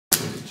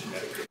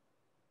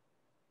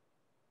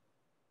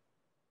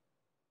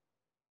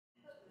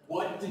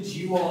did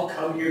you all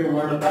come here to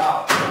learn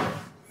about?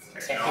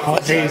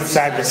 Technology,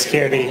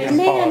 cybersecurity, and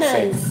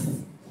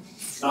policy.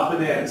 Not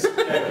bananas.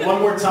 Okay, one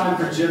more time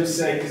for Jim's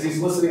sake, because he's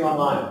listening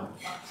online.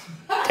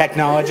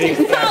 Technology,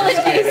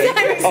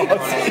 cybersecurity,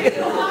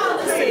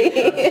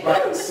 policy.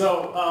 Right,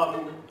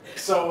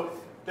 so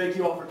thank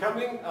you all for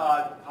coming.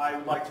 I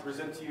would like to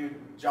present to you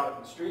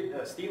Jonathan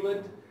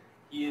Steenland.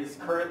 He is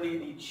currently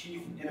the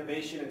Chief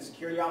Innovation and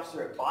Security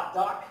Officer at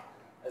BotDoc,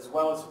 as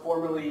well as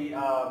formerly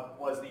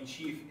was the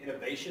Chief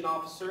Innovation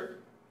Officer.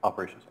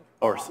 Operations,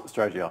 or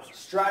Strategy Officer.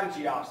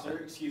 Strategy Officer,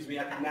 excuse me,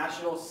 at the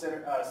National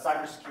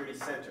Cybersecurity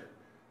Center.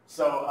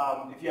 So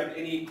if you have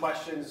any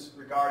questions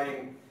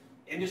regarding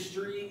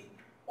industry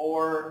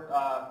or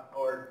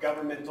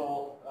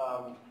governmental,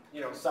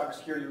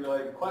 cybersecurity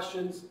related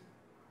questions,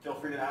 feel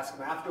free to ask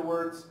them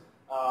afterwards.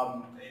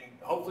 And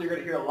hopefully you're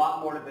going to hear a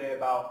lot more today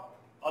about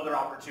other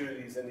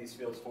opportunities in these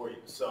fields for you.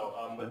 So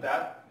with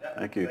that,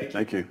 yeah,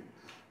 Thank you.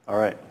 All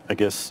right, I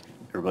guess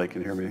everybody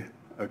can hear me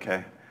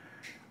okay.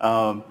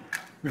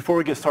 Before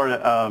we get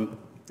started,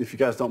 if you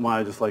guys don't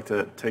mind, I'd just like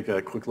to take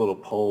a quick little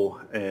poll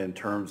in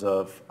terms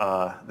of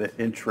the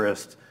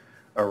interest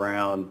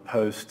around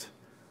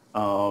post-school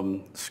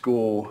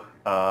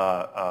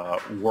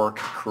work,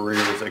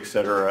 careers, et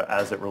cetera,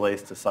 as it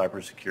relates to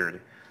cybersecurity.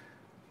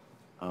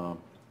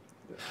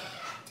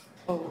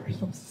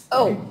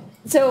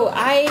 So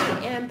I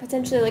am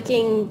potentially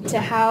looking to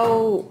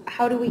how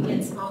do we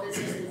get small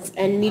businesses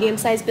and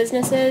medium-sized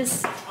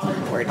businesses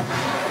on board?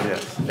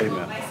 Yes,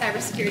 amen. By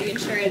cybersecurity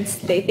insurance,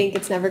 they think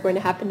it's never going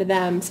to happen to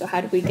them, so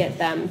how do we get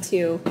them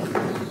to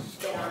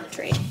get on the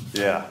train?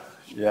 Yeah,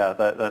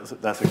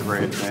 that's a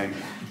great thing.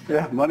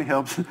 Yeah, money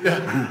helps,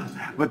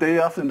 but they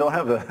often don't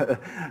have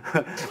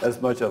as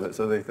much of it,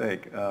 so they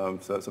think.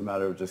 So it's a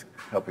matter of just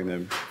helping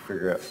them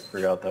figure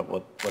out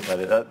what that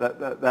is.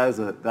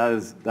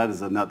 That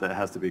is a nut that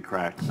has to be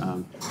cracked,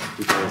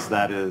 because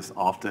that is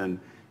often,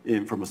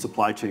 from a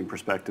supply chain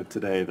perspective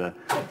today, the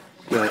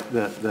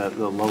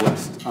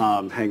lowest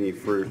hanging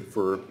fruit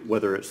for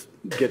whether it's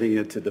getting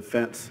into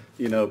defense,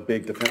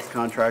 big defense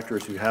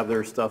contractors who have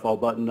their stuff all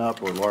buttoned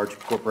up, or large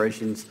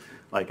corporations.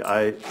 Like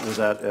I was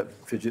at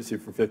Fujitsu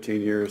for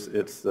 15 years.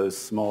 It's those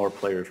smaller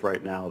players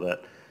right now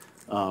that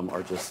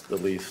are just the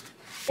least,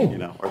 are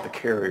the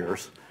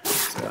carriers.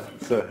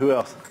 So who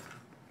else?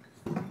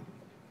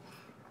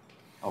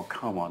 Oh,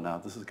 come on now.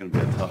 This is going to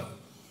be a tough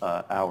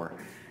hour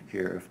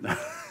here.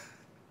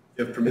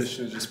 You have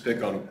permission to just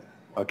pick on.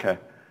 Okay.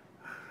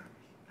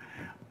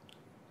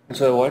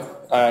 So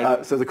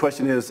what? So the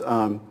question is,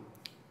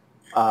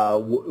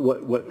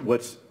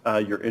 what's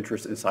your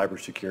interest in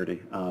cybersecurity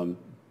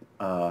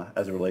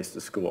as it relates to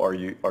school? Are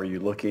you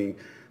looking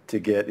to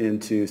get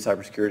into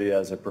cybersecurity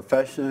as a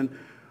profession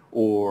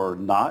or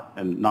not?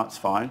 And not's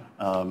fine.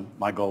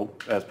 My goal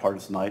as part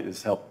of tonight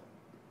is help.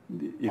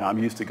 I'm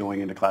used to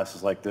going into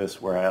classes like this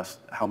where I ask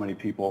how many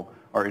people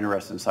are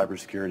interested in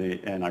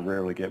cybersecurity, and I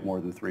rarely get more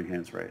than 3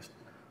 hands raised.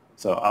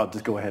 So I'll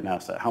just go ahead and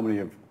ask that. How many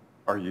of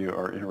you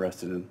are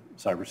interested in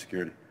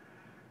cybersecurity?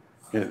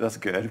 Yeah, that's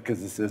good,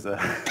 because this is a.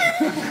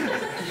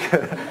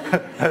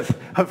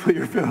 Hopefully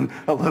you're feeling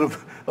a little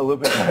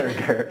bit better,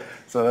 Garrett.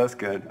 So that's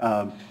good.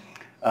 I'll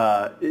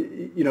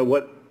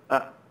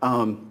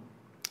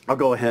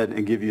go ahead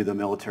and give you the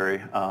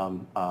military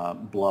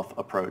bluff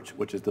approach,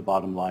 which is the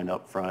bottom line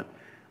up front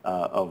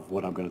of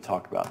what I'm going to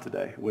talk about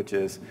today, which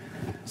is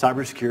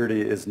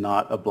cybersecurity is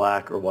not a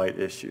black or white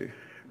issue,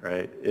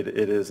 right? It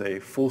is a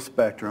full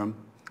spectrum,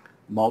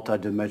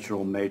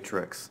 multidimensional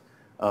matrix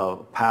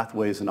of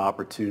pathways and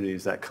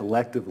opportunities that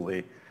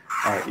collectively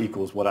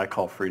equals what I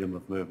call freedom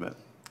of movement.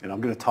 And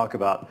I'm going to talk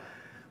about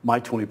my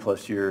 20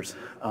 plus years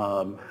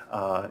in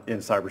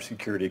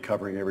cybersecurity,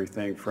 covering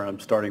everything from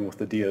starting with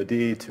the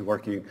DoD to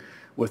working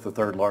with the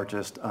third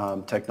largest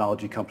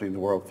technology company in the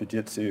world,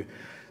 Fujitsu,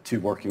 to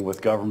working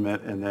with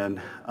government, and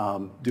then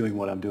doing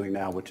what I'm doing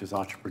now, which is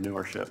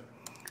entrepreneurship.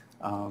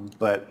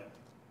 But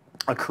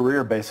a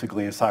career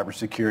basically in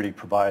cybersecurity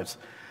provides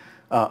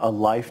a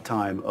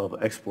lifetime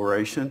of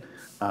exploration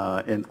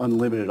and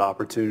unlimited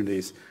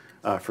opportunities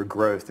for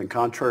growth. And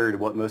contrary to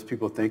what most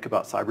people think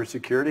about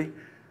cybersecurity,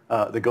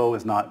 the goal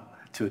is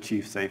not to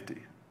achieve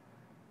safety.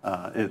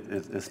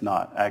 It's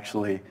not.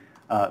 Actually,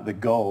 the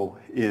goal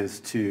is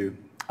to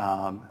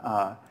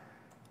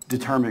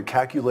determine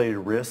calculated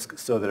risk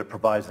so that it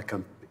provides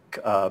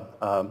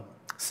a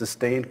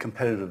sustained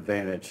competitive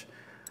advantage,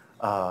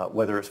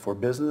 whether it's for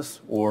business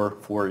or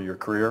for your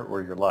career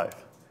or your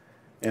life.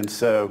 And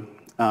so,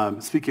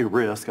 speaking of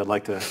risk, I'd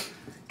like to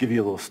give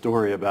you a little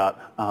story about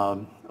a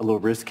little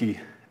risky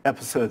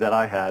episode that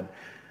I had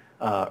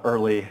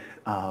early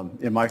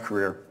in my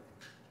career.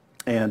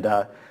 And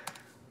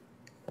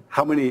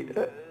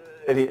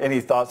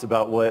any thoughts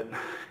about what,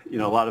 a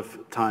lot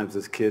of times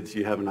as kids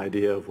you have an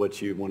idea of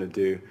what you want to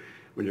do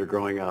when you're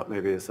growing up.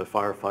 Maybe it's a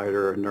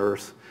firefighter, a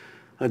nurse,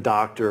 a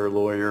doctor, a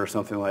lawyer, or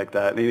something like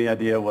that. Any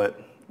idea what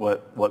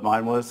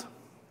mine was?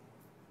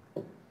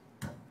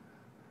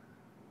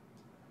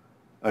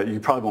 You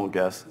probably won't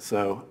guess.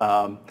 So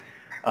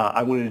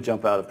I wanted to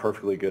jump out of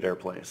perfectly good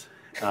airplanes.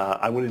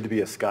 I wanted to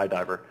be a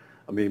skydiver.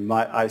 I mean,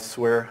 I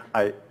swear,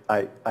 I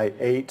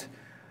ate,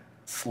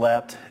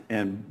 slept,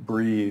 and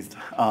breathed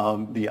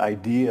the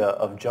idea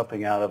of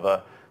jumping out of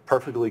a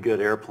perfectly good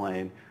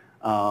airplane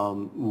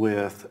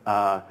with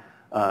a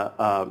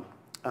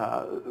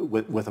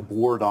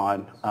board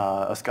on,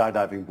 a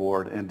skydiving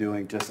board, and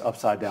doing just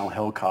upside down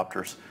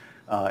helicopters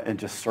and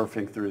just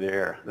surfing through the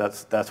air.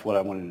 That's what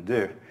I wanted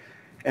to do.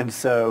 And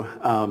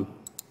so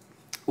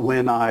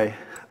when I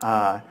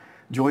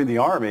joined the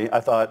Army, I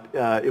thought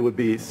it would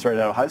be straight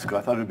out of high school.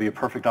 I thought it would be a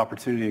perfect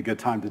opportunity, a good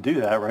time to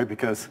do that, right?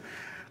 Because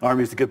the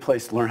Army is a good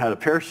place to learn how to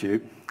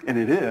parachute, and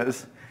it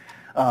is.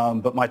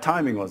 But my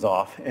timing was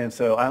off, and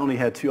so I only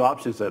had two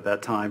options at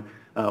that time.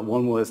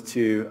 One was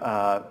to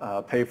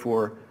pay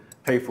for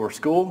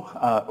school,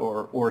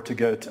 or to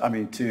go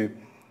to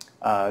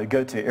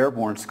go to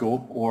airborne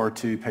school, or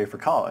to pay for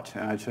college,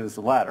 and I chose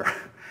the latter.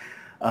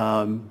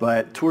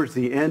 But towards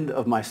the end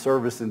of my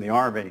service in the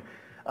Army,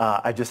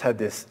 I just had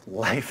this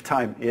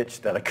lifetime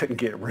itch that I couldn't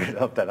get rid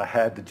of, that I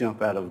had to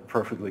jump out of a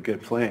perfectly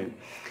good plane,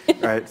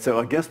 right? So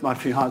against my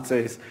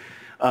fiance's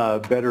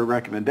better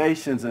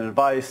recommendations and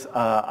advice,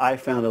 I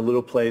found a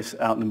little place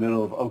out in the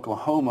middle of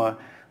Oklahoma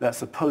that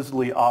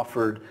supposedly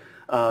offered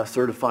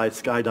certified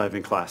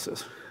skydiving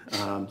classes.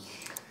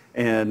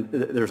 And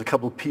there's a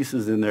couple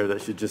pieces in there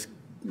that should just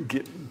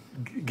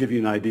give you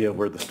an idea of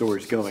where the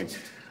story's going.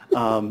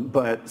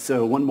 But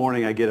so one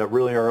morning I get up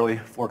really early,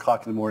 4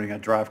 o'clock in the morning. I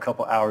drive a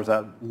couple hours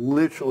out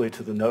literally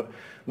to the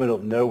middle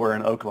of nowhere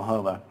in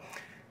Oklahoma,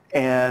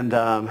 and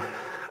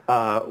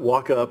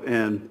walk up,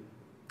 and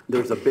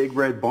there's a big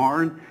red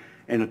barn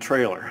and a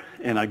trailer.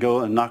 And I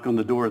go and knock on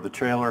the door of the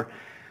trailer,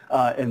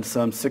 and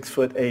some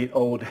 6'8"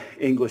 old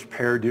English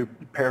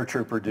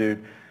paratrooper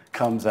dude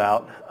comes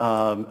out.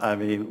 I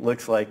mean,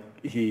 looks like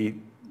he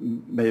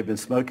may have been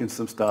smoking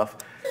some stuff,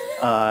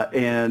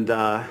 and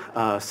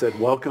said,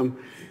 "Welcome,"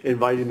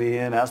 invited me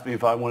in, asked me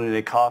if I wanted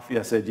any coffee.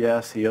 I said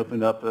yes. He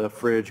opened up the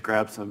fridge,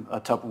 grabbed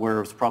a Tupperware. It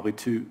was probably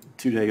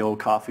two-day-old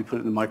coffee, put it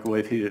in the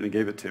microwave, heated it, and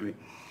gave it to me.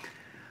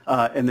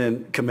 And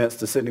then commenced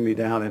to sitting me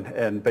down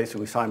and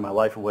basically signed my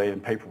life away in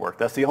paperwork.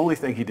 That's the only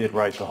thing he did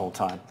right the whole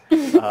time,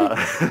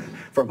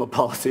 from a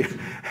policy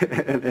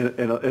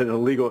and a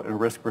legal and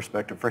risk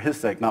perspective, for his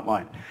sake, not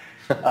mine.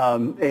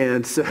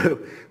 And so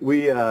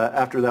we,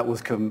 after that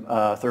was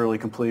thoroughly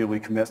completed, we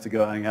commenced to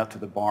going out to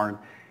the barn,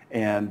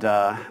 and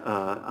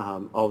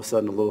all of a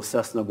sudden a little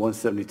Cessna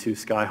 172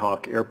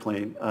 Skyhawk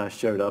airplane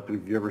showed up.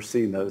 And if you've ever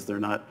seen those, they're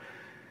not,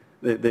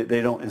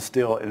 they don't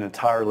instill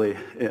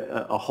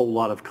a whole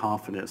lot of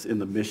confidence in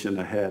the mission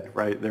ahead,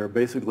 right? They're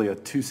basically a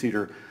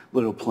two-seater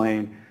little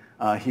plane.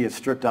 He had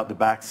stripped out the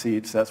back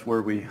seats. That's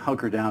where we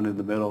hunkered down in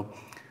the middle.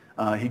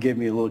 He gave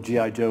me a little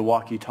G.I. Joe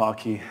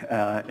walkie-talkie,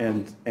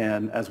 and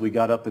as we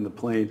got up in the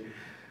plane,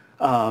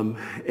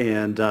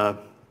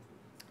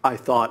 I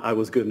thought I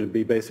was going to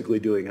be basically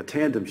doing a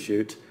tandem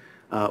shoot,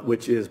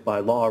 which is by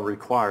law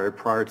required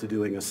prior to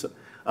doing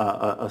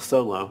a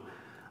solo.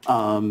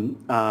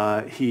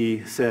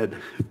 He said,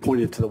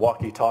 pointed to the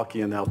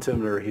walkie-talkie and the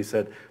altimeter, he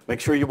said, "Make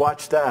sure you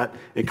watch that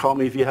and call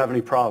me if you have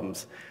any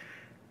problems."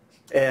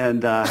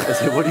 And I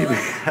said, "What do you mean?"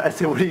 I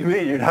said, "What do you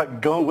mean? You're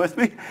not going with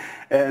me?"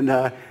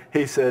 And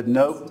he said,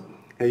 "Nope."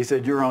 And he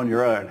said, "You're on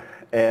your own."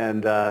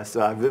 And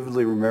so I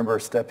vividly remember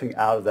stepping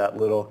out of that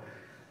little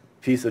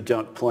piece of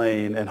junk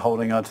plane and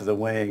holding onto the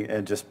wing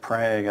and just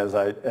praying as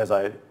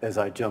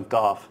I jumped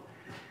off.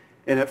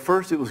 And at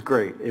first it was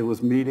great. It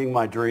was meeting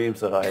my dreams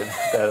that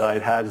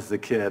I'd had as a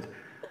kid.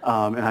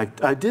 And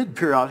I did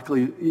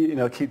periodically,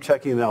 keep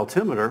checking the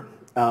altimeter,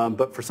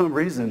 but for some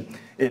reason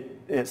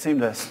it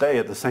seemed to stay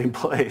at the same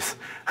place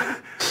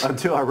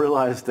until I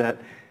realized that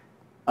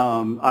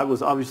I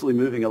was obviously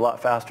moving a lot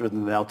faster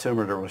than the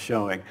altimeter was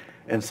showing.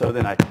 And so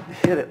then I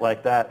hit it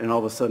like that, and all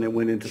of a sudden it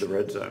went into the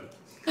red zone,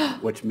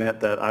 which meant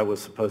that I was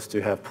supposed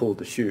to have pulled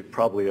the chute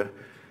probably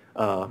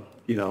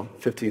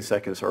 15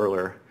 seconds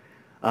earlier.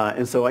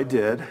 And so I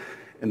did,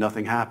 and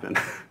nothing happened.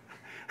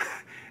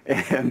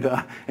 and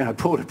I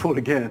pulled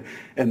again,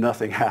 and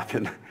nothing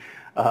happened.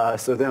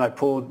 So then I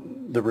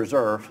pulled the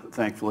reserve.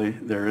 Thankfully,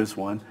 there is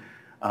one,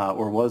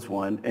 or was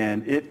one,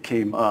 and it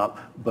came up,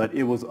 but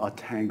it was a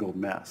tangled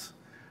mess.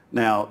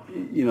 Now,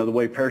 the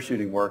way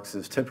parachuting works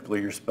is typically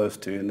you're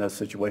supposed to, in those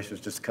situations,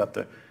 just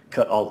cut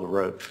all the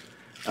rope,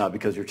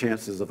 because your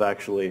chances of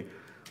actually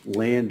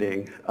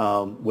landing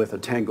with a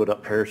tangled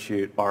up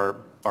parachute are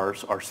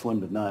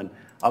slim to none.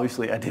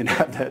 Obviously, I didn't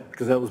have that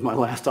because that was my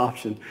last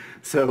option.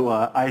 So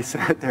I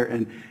sat there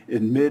in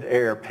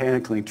midair,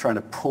 panicking, trying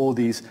to pull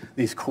these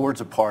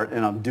cords apart,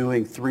 and I'm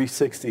doing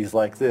 360s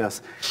like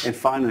this. And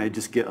finally, I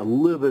just get a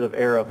little bit of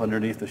air up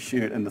underneath the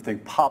chute, and the thing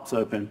pops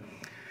open.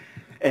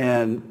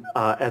 And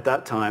at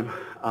that time,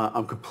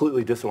 I'm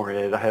completely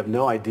disoriented. I have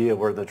no idea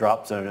where the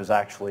drop zone is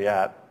actually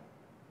at.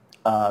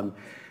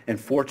 And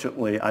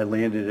fortunately, I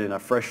landed in a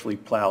freshly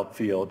plowed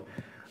field.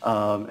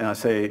 And I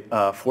say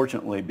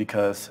fortunately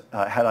because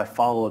had I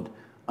followed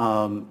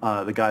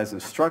the guy's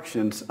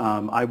instructions,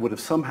 I would have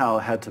somehow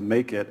had to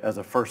make it as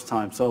a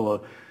first-time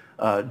solo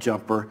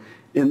jumper.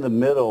 In the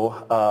middle,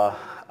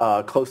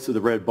 close to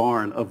the Red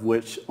Barn, of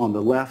which on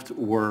the left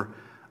were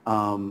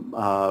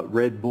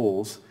Red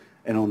Bulls,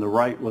 and on the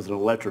right was an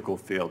electrical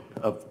field,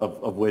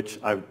 of which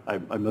I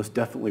most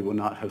definitely would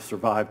not have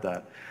survived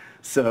that.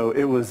 So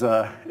it was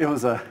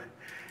an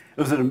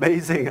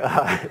amazing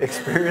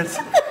experience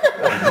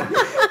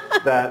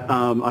that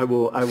I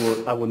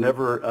will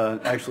never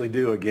actually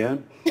do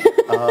again.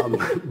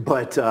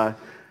 But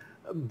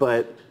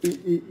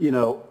you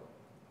know,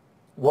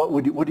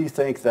 what do you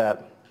think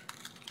that?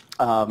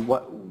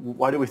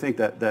 Why do we think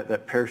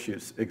that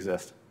parachutes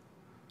exist?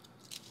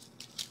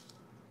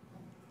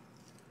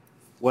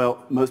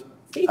 Well,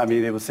 I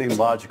mean, it would seem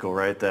logical,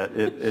 right? That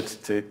it's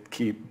to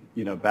keep,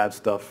 you know, bad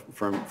stuff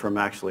from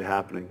actually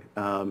happening.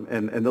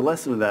 And the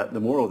lesson of that,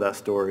 the moral of that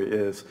story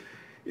is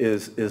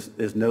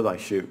know thy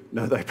chute,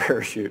 know thy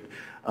parachute,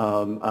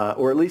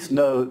 or at least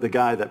know the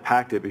guy that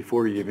packed it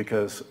before you,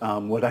 because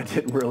what I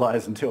didn't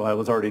realize until I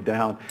was already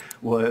down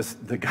was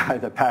the guy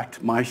that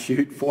packed my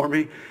chute for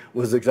me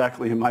was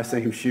exactly in my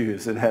same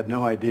shoes and had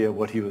no idea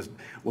what he was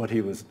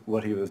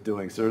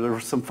doing. So there were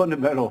some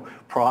fundamental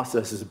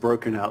processes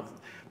broken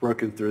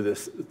through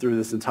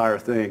this entire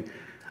thing.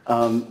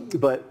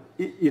 But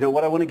you know,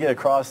 what I want to get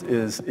across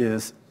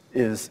is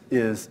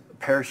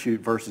parachute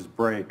versus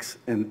brakes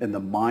and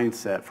the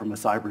mindset from a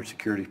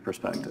cybersecurity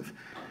perspective,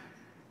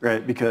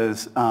 right?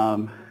 Because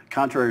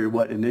contrary to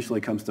what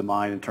initially comes to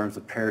mind in terms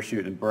of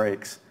parachute and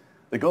brakes,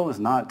 the goal is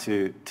not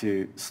to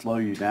slow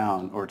you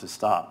down or to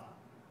stop.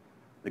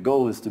 The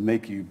goal is to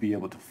make you be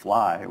able to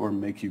fly, or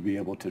make you be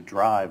able to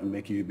drive, and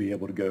make you be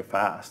able to go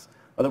fast.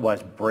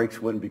 Otherwise,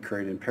 brakes wouldn't be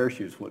created and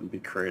parachutes wouldn't be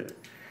created.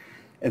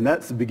 And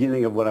that's the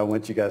beginning of what I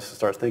want you guys to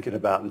start thinking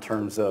about in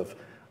terms of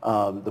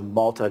the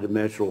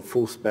multidimensional,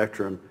 full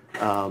spectrum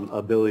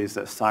abilities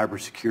that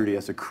cybersecurity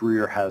as a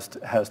career has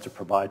to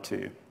provide to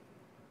you.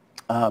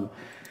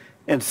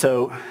 And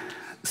so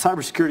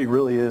cybersecurity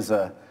really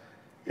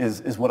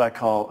is what I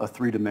call a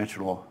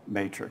three-dimensional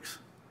matrix,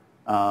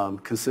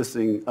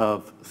 consisting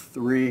of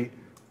three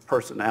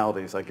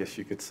personalities, I guess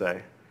you could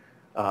say.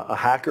 A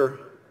hacker,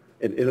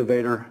 an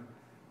innovator,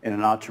 and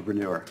an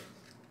entrepreneur.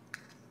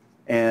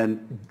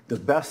 And the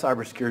best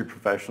cybersecurity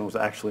professionals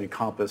actually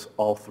encompass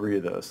all three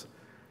of those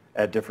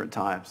at different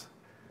times.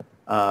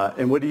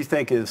 And what do you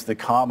think is the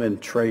common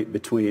trait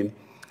between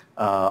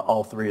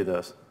all three of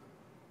those?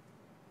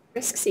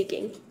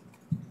 Risk-seeking.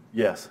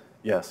 Yes.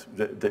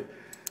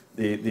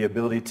 The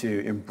ability to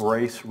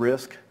embrace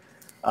risk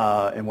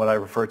and what I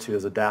refer to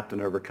as adapt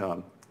and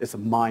overcome. It's a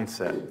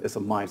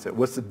mindset.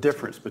 What's the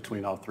difference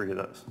between all three of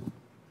those?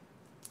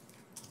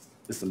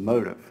 It's the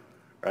motive,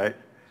 right?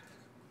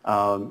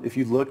 If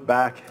you look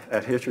back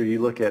at history, you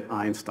look at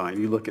Einstein,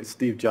 you look at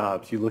Steve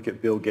Jobs, you look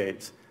at Bill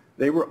Gates,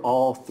 they were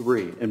all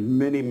three, and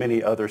many,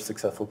 many other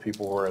successful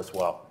people were as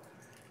well,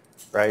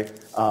 right?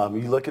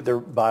 You look at their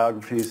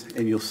biographies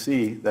and you'll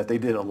see that they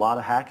did a lot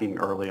of hacking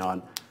early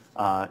on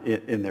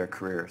in their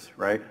careers,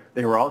 right?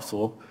 They were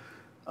also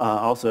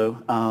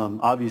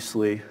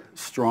obviously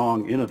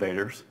strong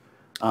innovators,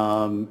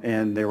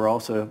 and they were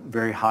also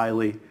very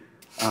highly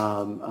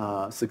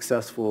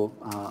successful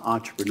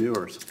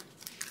entrepreneurs.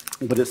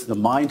 But it's the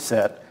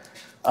mindset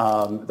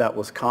that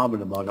was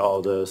common among all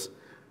of those.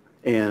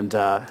 And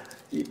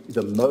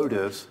the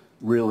motives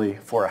really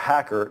for a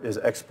hacker is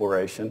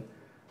exploration,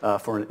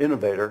 for an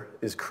innovator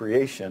is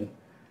creation,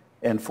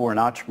 and for an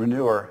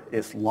entrepreneur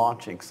is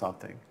launching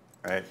something,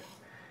 right?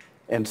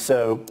 And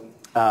so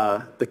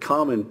the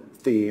common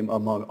theme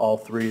among all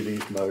three of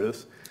these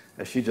motives,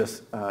 as she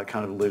just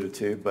kind of alluded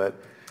to, but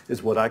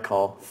is what I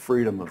call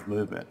freedom of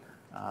movement,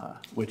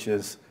 which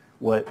is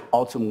what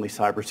ultimately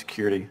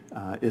cybersecurity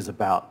is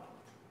about.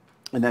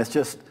 And that's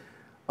just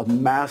a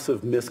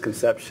massive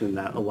misconception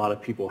that a lot of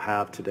people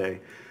have today,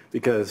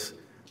 because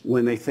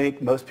when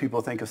most people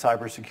think of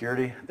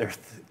cybersecurity, they're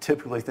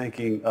typically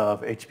thinking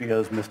of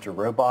HBO's Mr.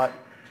 Robot.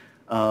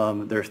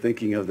 They're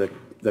thinking of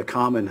the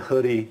common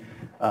hoodie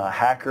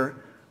hacker,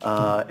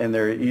 and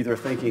they're either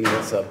thinking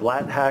it's a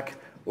black hack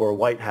or a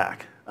white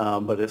hack,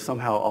 but it's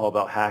somehow all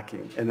about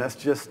hacking. And that's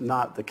just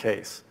not the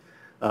case.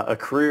 A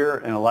career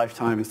and a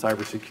lifetime in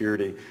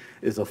cybersecurity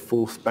is a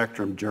full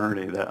spectrum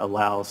journey that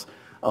allows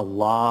a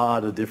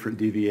lot of different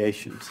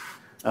deviations.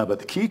 But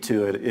the key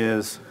to it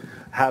is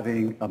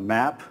having a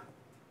map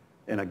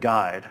and a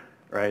guide,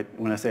 right?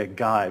 When I say a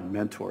guide,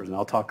 mentors, and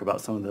I'll talk about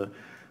some of the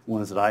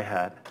ones that I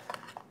had.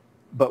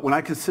 But when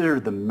I consider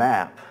the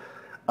map,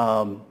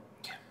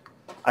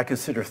 I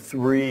consider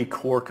three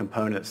core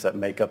components that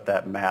make up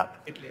that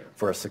map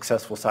for a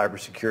successful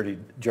cybersecurity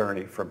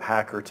journey from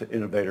hacker to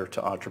innovator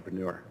to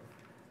entrepreneur.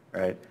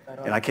 Right?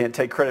 And I can't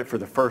take credit for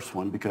the first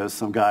one because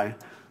some guy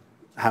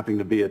happening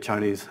to be a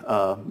Chinese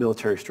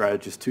military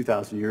strategist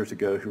 2,000 years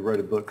ago who wrote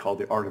a book called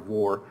The Art of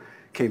War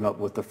came up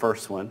with the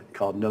first one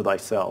called Know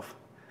Thyself.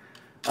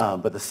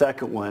 But the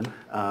second one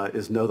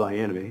is Know Thy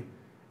Enemy,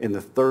 and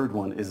the third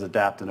one is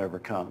Adapt and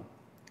Overcome.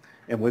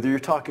 And whether you're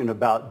talking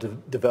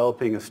about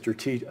developing a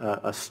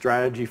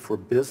strategy for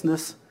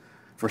business,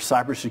 for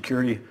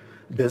cybersecurity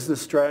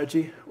business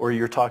strategy, or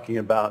you're talking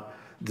about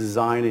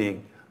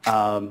designing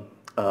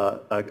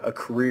a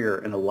career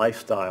and a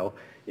lifestyle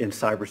in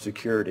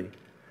cybersecurity.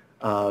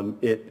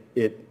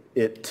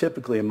 It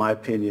typically, in my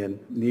opinion,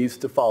 needs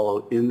to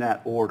follow in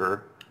that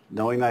order: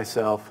 knowing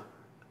thyself,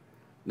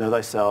 know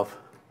thyself,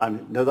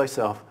 know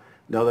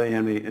thy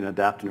enemy, and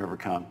adapt and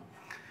overcome.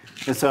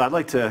 And so I'd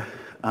like to,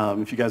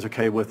 if you guys are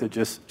okay with it,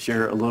 just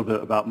share a little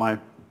bit about my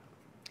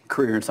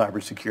career in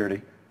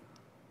cybersecurity.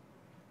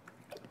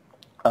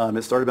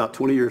 It started about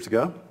 20 years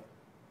ago,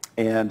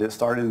 and it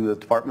started in the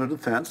Department of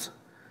Defense.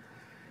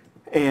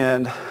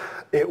 And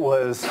it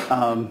was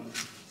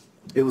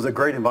a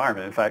great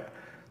environment. In fact,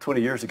 20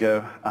 years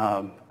ago,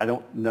 I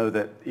don't know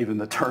that even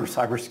the term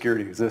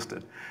cybersecurity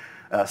existed.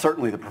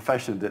 Certainly the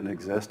profession didn't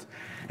exist.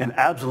 And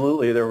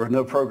absolutely there were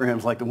no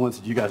programs like the ones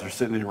that you guys are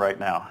sitting in right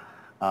now.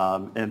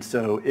 And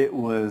so it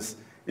was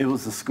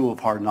the school of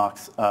hard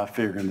knocks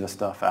figuring this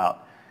stuff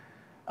out.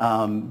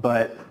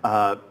 But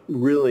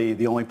really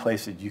the only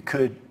place that you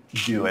could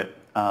do it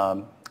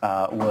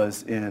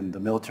was in the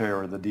military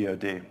or the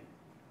DoD.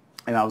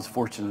 And I was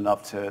fortunate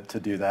enough to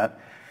do that.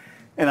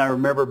 And I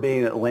remember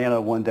being in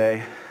Atlanta one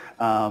day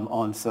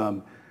on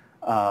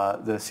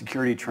the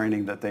security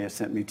training that they had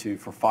sent me to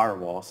for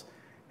firewalls.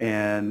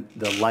 And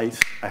the lights,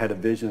 I had a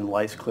vision and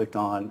lights clicked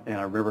on, and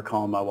I remember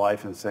calling my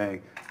wife and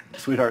saying,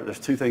 "Sweetheart, there's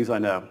two things I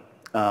know.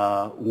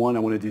 One, I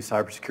want to do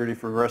cybersecurity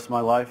for the rest of my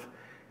life,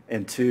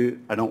 and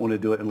two, I don't want to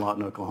do it in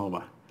Lawton,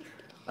 Oklahoma."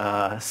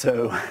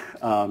 So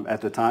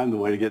at the time, the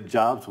way to get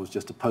jobs was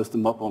just to post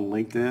them up on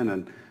LinkedIn,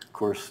 and of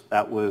course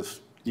that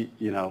was,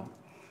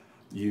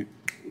 you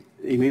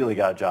immediately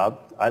got a job.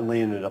 I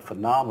landed a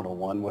phenomenal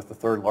one with the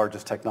third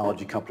largest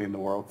technology company in the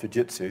world,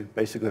 Fujitsu,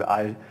 basically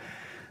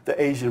the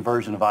Asian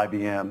version of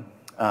IBM,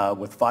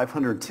 with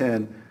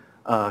 510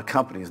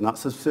 companies, not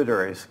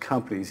subsidiaries,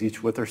 companies,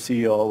 each with their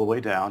CEO all the way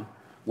down,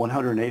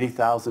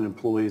 180,000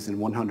 employees in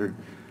 100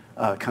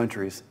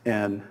 countries,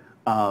 and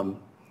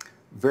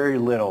very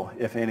little,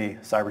 if any,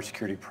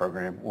 cybersecurity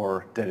program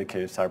or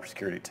dedicated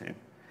cybersecurity team.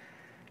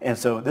 And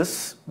so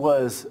this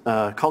was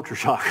a culture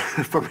shock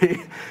for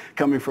me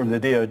coming from the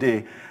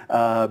DoD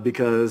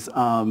because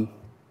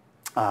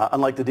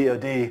unlike the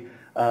DoD,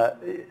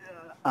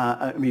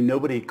 I mean,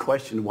 nobody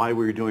questioned why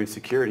we were doing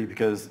security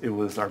because it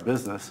was our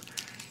business.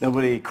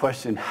 Nobody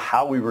questioned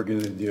how we were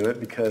going to do it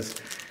because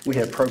we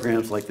had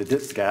programs like the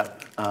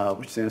DITSCAP,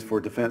 which stands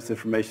for Defense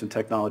Information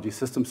Technology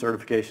System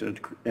Certification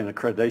and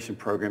Accreditation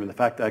Program. And the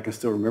fact that I can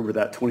still remember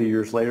that 20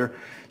 years later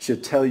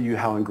should tell you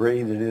how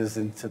ingrained it is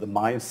into the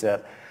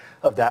mindset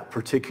of that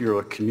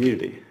particular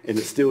community. And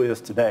it still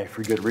is today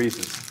for good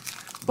reasons.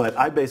 But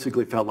I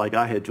basically felt like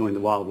I had joined the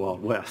Wild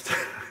Wild West.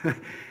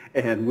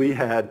 And we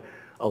had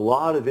a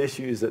lot of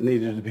issues that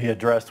needed to be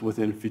addressed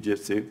within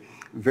Fujitsu,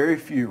 very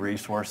few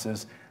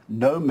resources,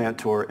 no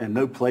mentor, and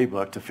no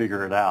playbook to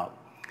figure it out.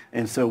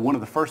 And so one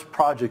of the first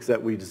projects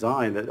that we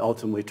designed that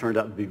ultimately turned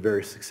out to be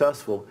very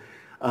successful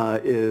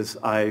is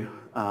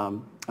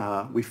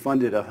we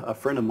funded a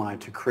friend of mine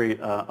to create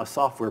a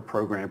software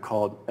program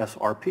called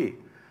SRP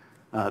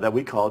that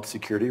we called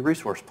Security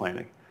Resource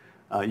Planning.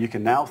 You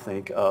can now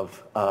think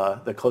of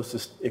the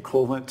closest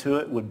equivalent to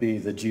it would be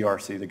the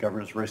GRC, the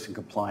Governance, Risk, and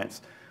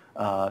Compliance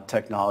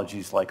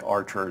technologies like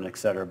Archer and et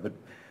cetera. But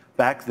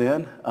back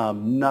then,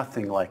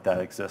 nothing like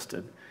that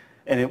existed.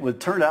 And it would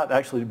turn out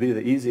actually to be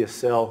the easiest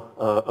sell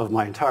of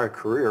my entire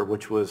career,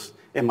 which was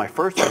in my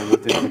first one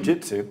within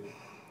Fujitsu,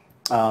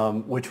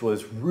 which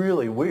was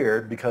really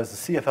weird because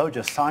the CFO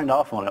just signed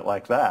off on it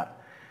like that.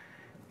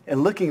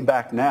 And looking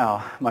back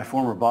now, my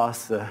former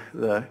boss,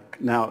 the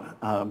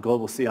now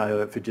global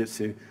CIO at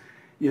Fujitsu,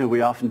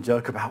 we often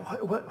joke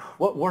about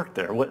what worked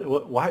there.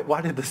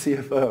 Why did the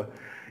CFO,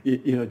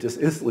 just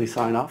instantly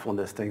sign off on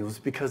this thing? It was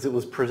because it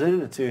was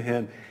presented to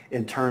him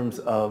in terms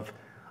of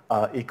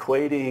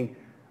equating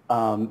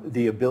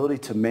the ability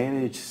to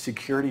manage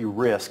security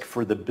risk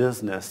for the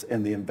business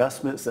and the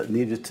investments that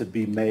needed to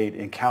be made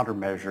in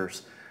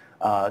countermeasures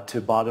to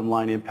bottom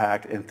line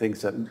impact and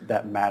things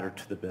that matter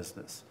to the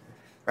business.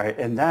 Right,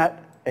 and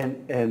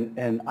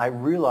I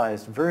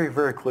realized very,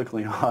 very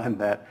quickly on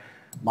that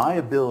my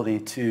ability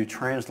to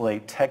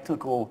translate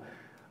technical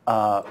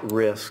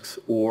risks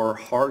or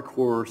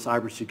hardcore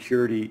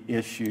cybersecurity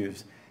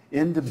issues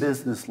into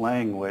business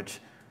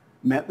language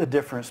meant the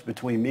difference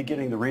between me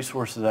getting the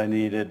resources I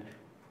needed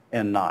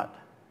and not.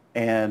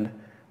 And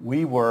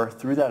we were,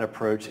 through that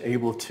approach,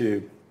 able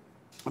to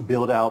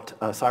build out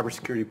a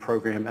cybersecurity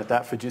program at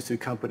that Fujitsu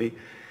company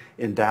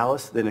in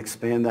Dallas, then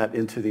expand that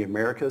into the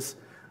Americas.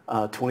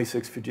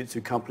 26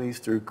 Fujitsu companies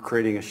through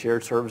creating a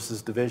shared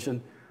services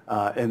division.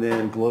 And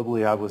then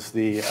globally, I was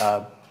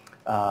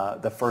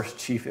the first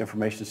chief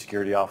information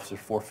security officer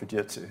for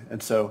Fujitsu.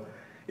 And so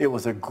it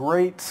was a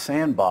great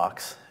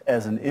sandbox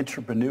as an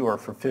entrepreneur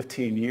for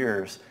 15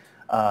 years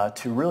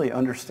to really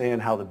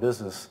understand how the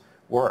business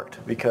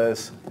worked.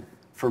 Because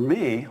for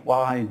me,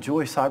 while I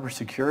enjoy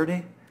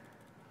cybersecurity,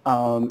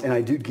 and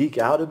I do geek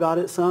out about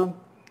it some,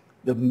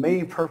 the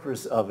main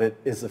purpose of it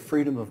is the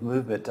freedom of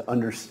movement to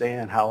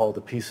understand how all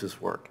the pieces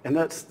work. And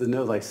that's the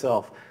know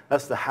thyself.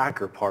 That's the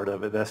hacker part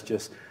of it. That's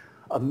just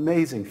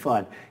amazing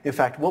fun. In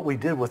fact, what we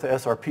did with the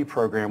SRP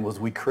program was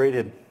we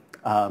created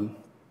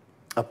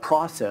a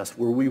process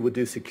where we would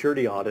do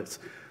security audits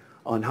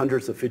on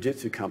hundreds of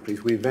Fujitsu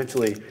companies. We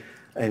eventually,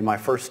 in my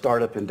first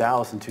startup in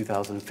Dallas in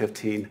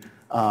 2015,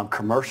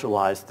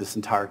 commercialized this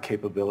entire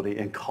capability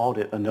and called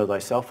it a Know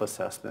Thyself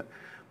assessment.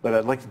 But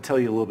I'd like to tell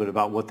you a little bit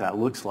about what that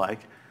looks like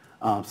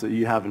so that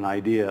you have an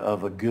idea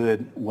of a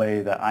good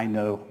way that I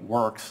know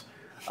works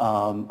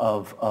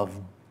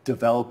of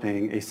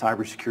developing a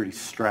cybersecurity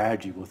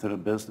strategy within a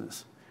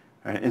business.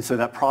 Right? And so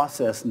that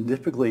process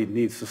typically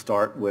needs to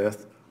start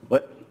with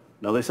what?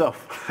 Know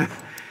thyself.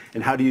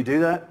 And how do you do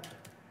that?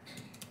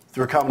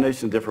 Through a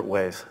combination of different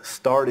ways,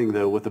 starting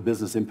though with a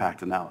business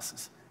impact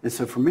analysis. And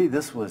so for me,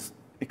 this was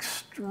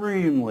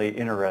extremely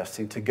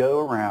interesting to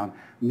go around,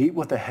 meet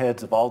with the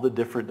heads of all the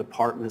different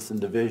departments and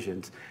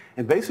divisions,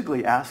 and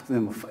basically ask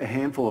them a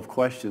handful of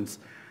questions,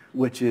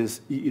 which is,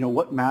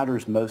 what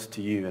matters most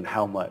to you and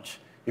how much?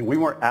 And we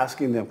weren't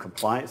asking them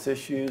compliance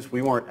issues.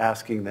 We weren't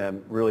asking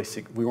them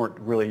we weren't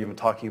really even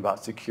talking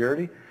about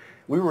security.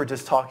 We were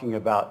just talking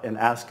about and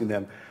asking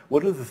them,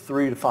 what are the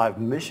 3 to 5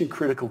 mission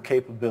critical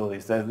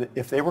capabilities that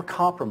if they were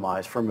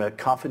compromised from a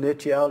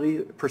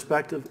confidentiality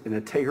perspective, an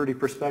integrity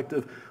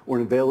perspective, or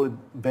an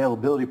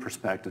availability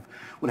perspective,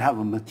 would have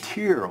a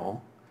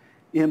material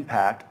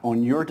impact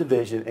on your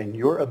division and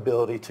your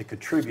ability to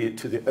contribute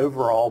to the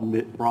overall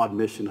broad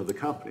mission of the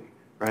company,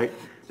 right?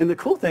 And the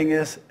cool thing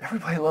is,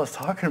 everybody loves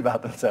talking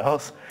about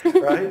themselves,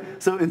 right?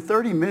 So in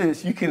 30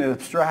 minutes, you can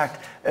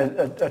abstract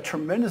a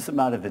tremendous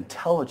amount of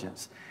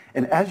intelligence.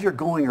 And as you're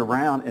going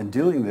around and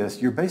doing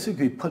this, you're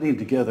basically putting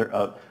together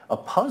a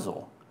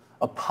puzzle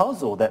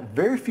that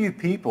very few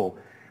people,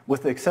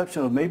 with the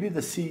exception of maybe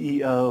the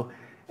CEO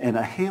and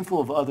a handful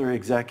of other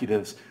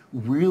executives,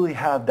 really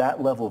have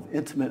that level of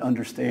intimate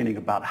understanding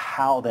about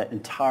how that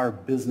entire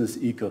business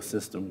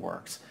ecosystem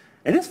works.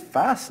 And it's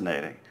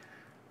fascinating,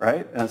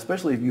 right? And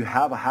especially if you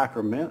have a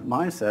hacker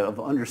mindset of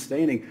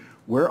understanding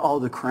where all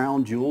the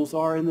crown jewels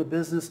are in the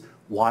business,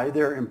 why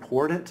they're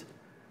important.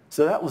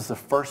 So that was the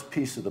first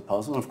piece of the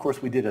puzzle. And of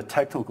course, we did a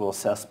technical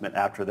assessment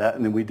after that,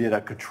 and then we did a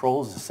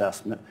controls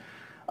assessment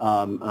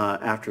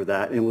after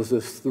that. And it was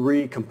those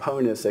 3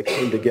 components that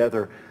came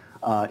together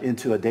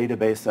into a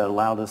database that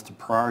allowed us to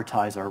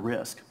prioritize our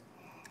risk.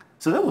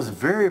 So that was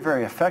very,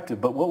 very effective.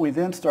 But what we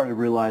then started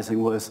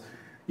realizing was,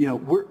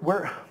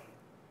 we're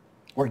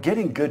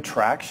getting good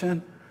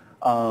traction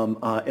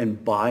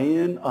and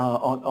buy-in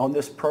on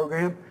this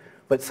program.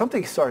 But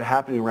something started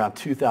happening around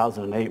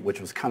 2008, which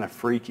was kind of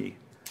freaky.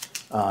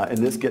 And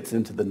this gets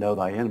into the know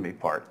thy enemy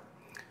part.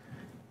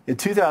 In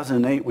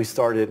 2008,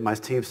 my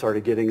team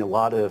started getting a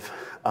lot of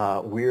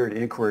weird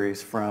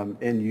inquiries from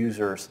end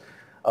users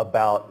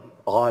about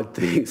odd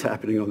things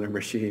happening on their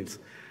machines,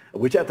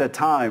 which at that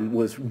time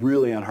was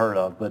really unheard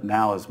of, but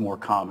now is more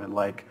common.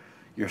 Like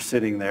you're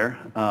sitting there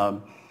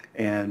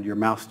and your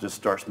mouse just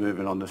starts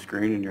moving on the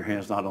screen and your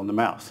hand's not on the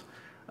mouse.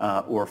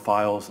 Or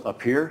files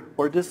appear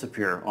or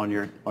disappear on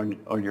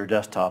your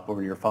desktop or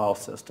in your file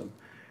system.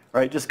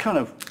 Right, just kind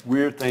of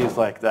weird things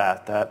like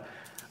that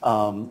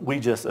we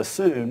just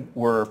assumed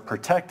were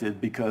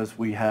protected because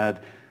we had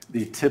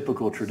the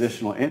typical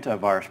traditional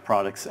antivirus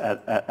products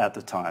at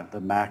the time, the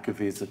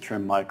McAfee's, the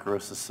Trim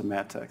Micros, the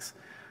Symantec's.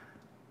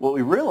 What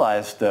we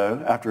realized,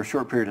 though, after a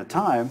short period of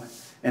time,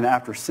 and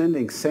after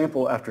sending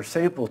sample after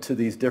sample to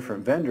these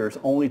different vendors,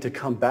 only to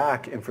come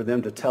back and for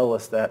them to tell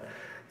us that,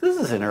 this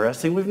is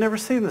interesting, we've never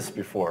seen this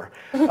before.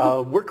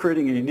 We're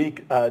creating a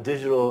unique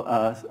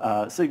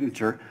digital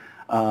signature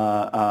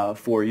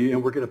for you,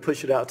 and we're going to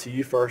push it out to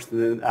you first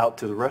and then out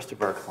to the rest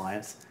of our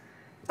clients.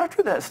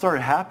 After that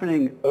started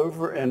happening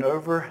over and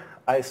over,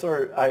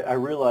 I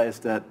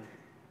realized that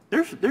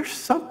there's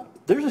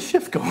a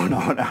shift going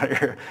on out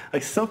here.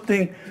 Like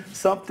something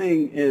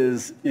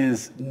is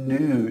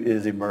new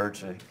is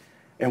emerging.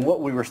 And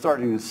what we were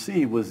starting to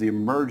see was the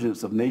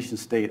emergence of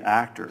nation-state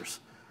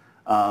actors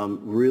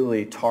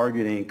really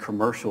targeting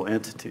commercial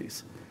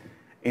entities.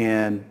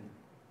 And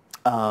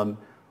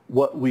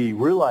what we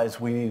realized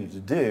we needed to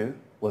do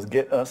was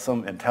get us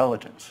some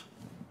intelligence,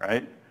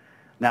 right?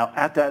 Now,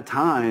 at that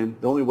time,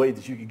 the only way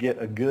that you could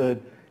get a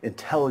good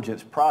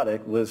intelligence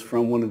product was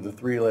from one of the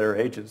 3-letter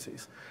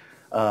agencies.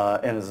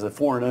 And as a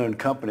foreign-owned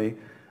company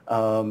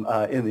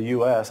in the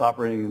U.S.,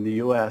 operating in the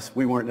U.S.,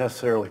 we weren't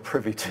necessarily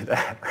privy to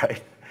that,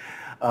 right?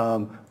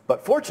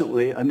 But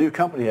fortunately, a new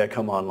company had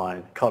come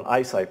online called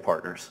Eyesight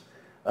Partners,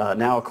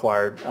 now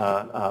acquired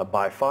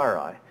by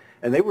FireEye.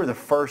 And they were the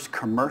first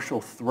commercial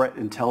threat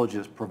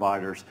intelligence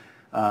providers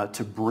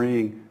to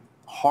bring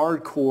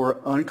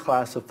hardcore,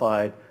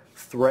 unclassified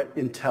threat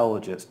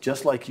intelligence,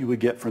 just like you would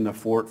get from the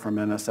Fort from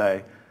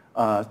NSA,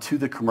 to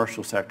the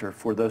commercial sector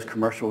for those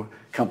commercial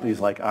companies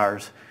like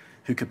ours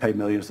who could pay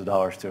millions of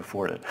dollars to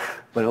afford it.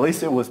 But at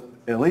least it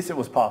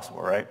was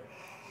possible, right?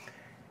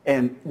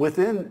 And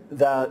within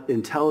that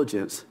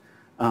intelligence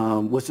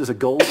was just a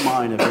gold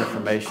mine of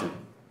information.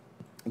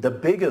 The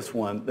biggest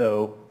one,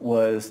 though,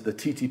 was the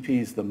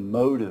TTPs, the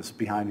motives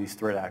behind these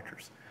threat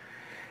actors.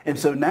 And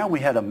so now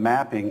we had a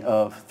mapping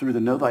of, through the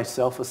Know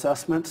Thyself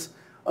assessments,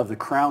 of the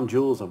crown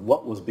jewels of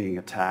what was being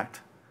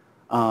attacked.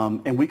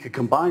 And we could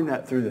combine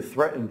that through the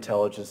threat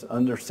intelligence,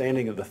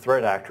 understanding of the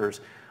threat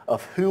actors,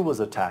 of who was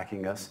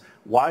attacking us,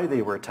 why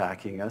they were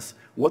attacking us,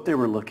 what they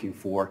were looking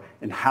for,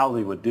 and how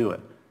they would do it.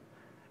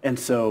 And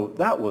so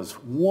that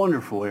was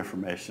wonderful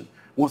information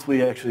once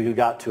we actually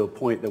got to a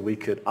point that we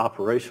could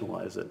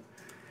operationalize it.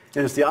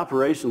 And it's the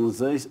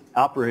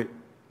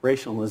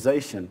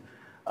operationalization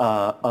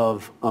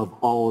of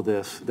all of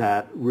this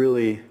that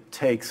really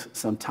takes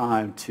some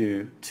time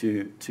to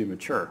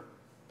mature.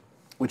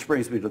 Which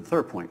brings me to the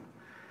third point,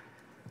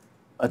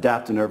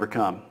 adapt and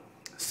overcome.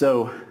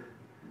 So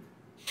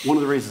one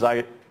of the reasons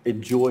I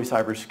enjoy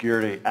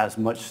cybersecurity as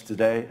much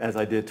today as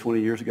I did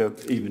 20 years ago,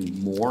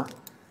 even more,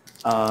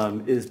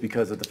 is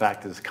because of the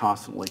fact that it's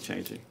constantly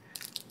changing.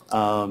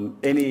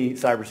 Any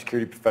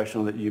cybersecurity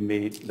professional that you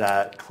meet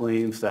that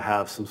claims to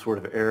have some sort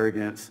of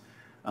arrogance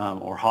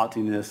or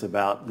haughtiness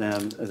about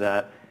them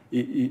that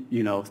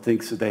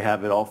thinks that they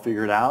have it all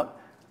figured out,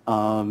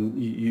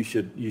 you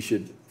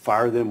should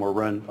fire them or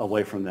run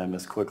away from them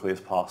as quickly as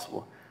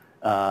possible.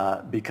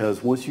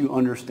 Because once you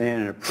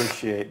understand and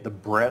appreciate the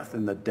breadth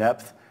and the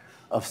depth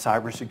of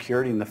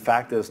cybersecurity and the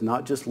fact that it's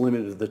not just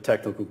limited to the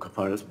technical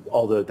components,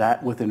 although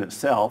that within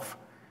itself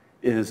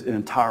is an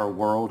entire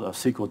world of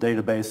SQL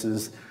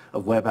databases,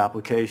 of web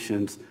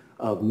applications,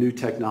 of new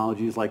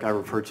technologies like I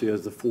refer to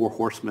as the four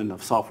horsemen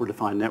of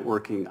software-defined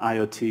networking,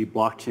 IoT,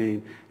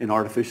 blockchain, and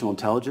artificial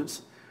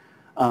intelligence.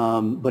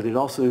 But it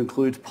also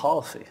includes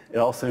policy. It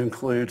also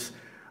includes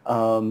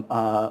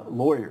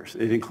lawyers.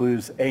 It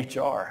includes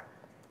HR.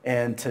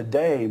 And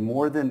today,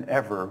 more than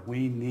ever,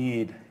 we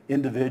need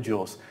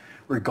individuals,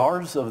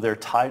 regardless of their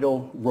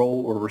title,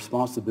 role, or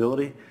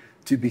responsibility,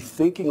 to be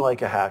thinking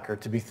like a hacker,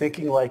 to be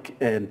thinking like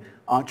an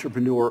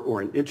entrepreneur or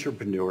an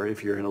intrapreneur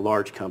if you're in a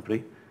large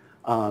company,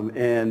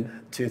 and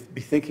to be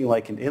thinking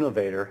like an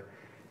innovator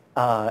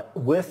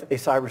with a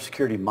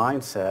cybersecurity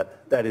mindset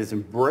that is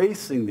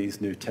embracing these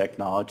new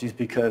technologies,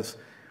 because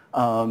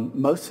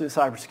most of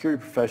the cybersecurity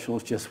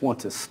professionals just want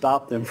to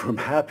stop them from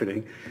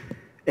happening,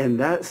 and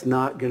that's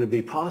not going to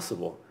be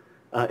possible.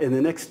 In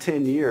the next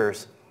 10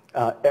 years,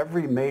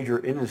 every major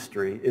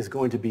industry is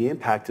going to be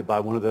impacted by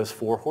one of those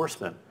four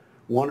horsemen,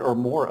 one or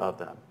more of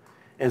them.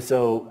 And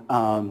so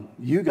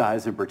you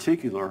guys in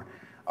particular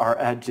are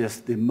at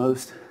just the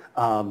most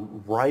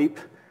ripe,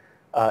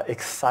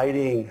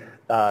 exciting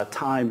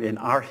time in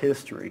our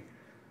history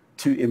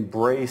to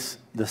embrace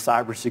the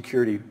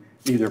cybersecurity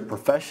either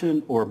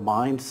profession or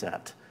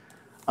mindset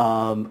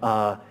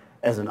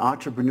as an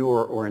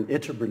entrepreneur or an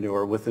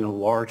intrapreneur within a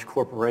large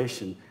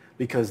corporation,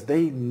 because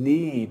they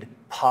need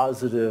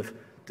positive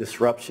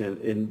disruption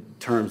in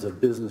terms of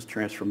business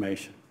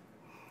transformation.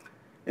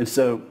 And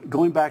so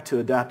going back to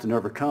adapt and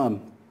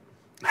overcome,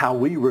 how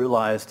we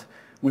realized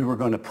we were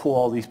going to pull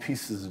all these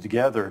pieces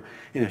together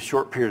in a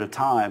short period of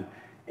time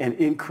and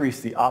increase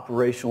the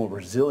operational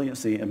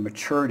resiliency and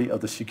maturity of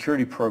the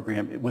security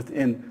program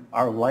within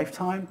our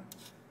lifetime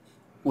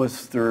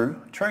was through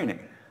training.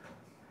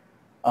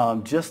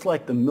 Just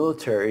like the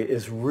military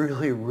is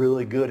really,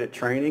 really good at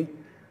training,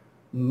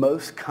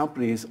 most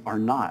companies are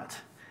not.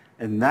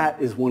 And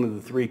that is one of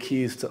the three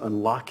keys to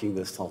unlocking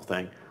this whole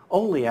thing.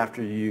 Only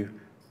after you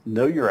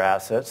know your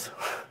assets,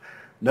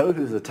 know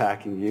who's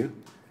attacking you,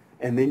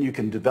 and then you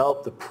can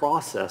develop the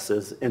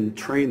processes and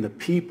train the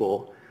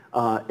people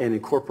and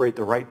incorporate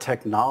the right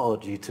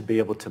technology to be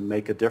able to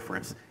make a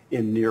difference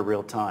in near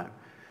real time.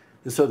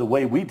 And so the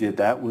way we did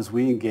that was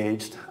we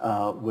engaged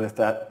with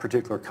that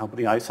particular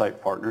company,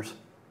 Eyesight Partners,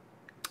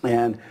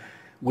 and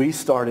we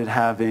started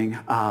having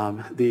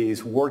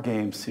these war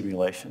game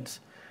simulations.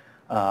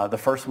 The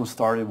first one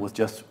started with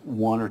just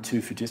one or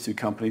two Fujitsu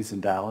companies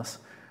in Dallas.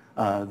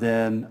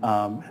 Then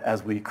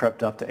as we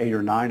crept up to 8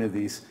 or 9 of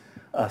these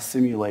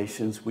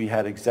simulations, we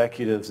had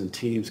executives and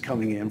teams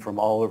coming in from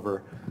all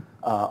over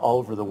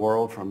the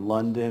world, from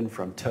London,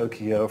 from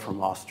Tokyo,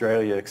 from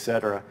Australia, et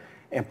cetera,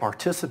 and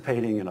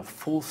participating in a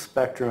full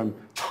spectrum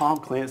Tom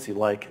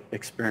Clancy-like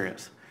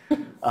experience.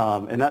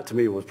 And that to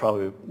me was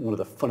probably one of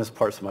the funnest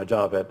parts of my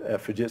job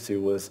at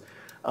Fujitsu, was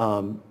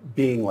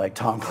being like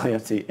Tom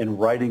Clancy and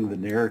writing the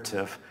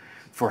narrative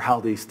for how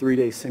these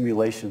 3-day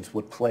simulations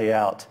would play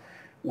out,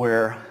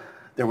 where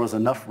there was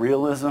enough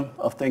realism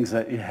of things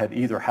that had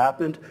either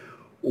happened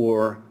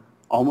or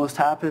almost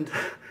happened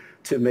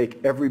to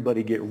make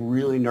everybody get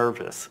really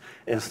nervous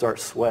and start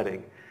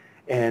sweating.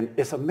 And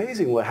it's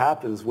amazing what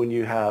happens when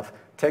you have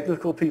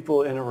technical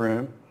people in a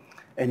room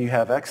and you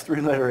have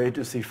ex-3-letter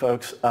agency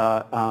folks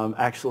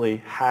actually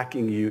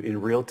hacking you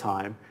in real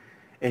time,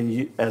 and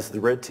you, as the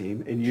red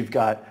team, and you've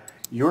got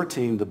your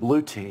team, the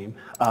blue team,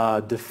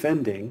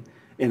 defending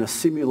in a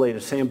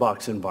simulated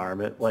sandbox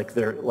environment like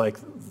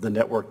the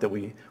network that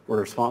we were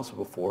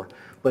responsible for.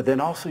 But then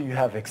also you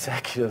have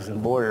executives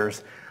and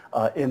lawyers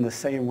in the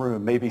same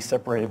room, maybe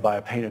separated by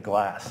a pane of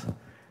glass,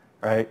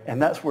 right?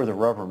 And that's where the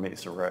rubber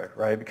meets the road,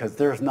 right? Because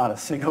there's not a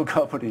single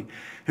company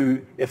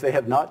who, if they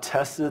have not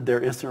tested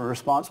their incident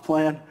response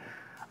plan,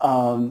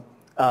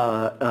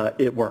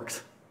 it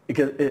works.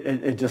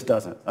 It just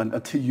doesn't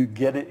until you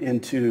get it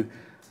into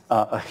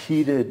a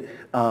heated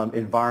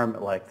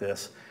environment like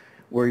this,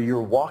 where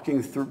you're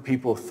walking through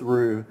people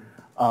through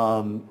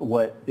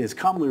what is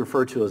commonly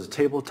referred to as a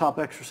tabletop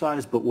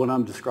exercise, but what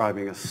I'm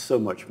describing is so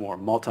much more,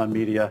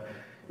 multimedia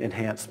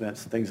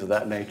enhancements, things of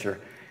that nature.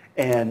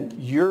 And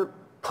you're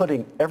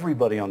putting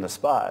everybody on the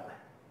spot,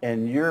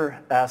 and you're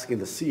asking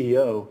the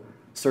CEO,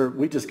 sir,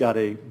 we just got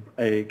a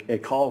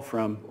call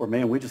from, or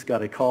man, we just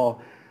got a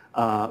call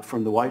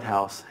from the White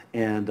House,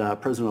 and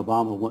President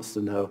Obama wants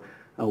to know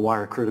why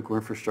our critical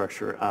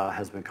infrastructure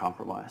has been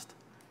compromised.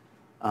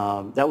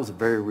 That was a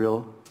very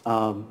real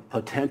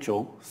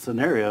potential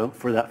scenario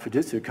for that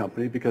fiduciary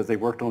company because they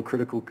worked on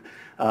critical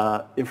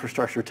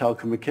infrastructure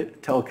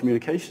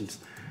telecommunications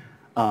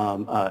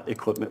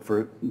equipment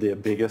for the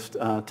biggest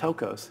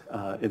telcos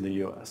in the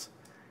U.S.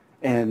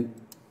 And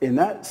in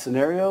that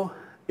scenario,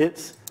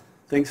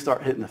 things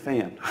start hitting the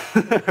fan,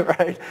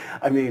 right?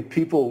 I mean,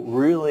 people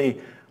really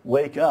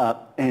wake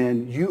up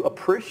and you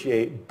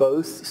appreciate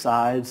both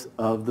sides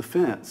of the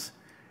fence,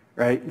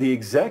 right? The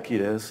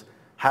executives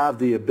have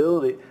the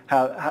ability,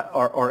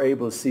 are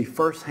able to see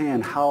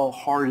firsthand how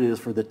hard it is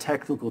for the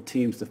technical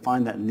teams to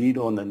find that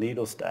needle in the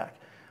needle stack,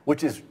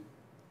 which is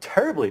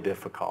terribly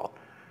difficult,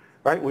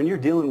 right? When you're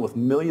dealing with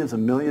millions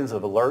and millions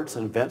of alerts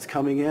and events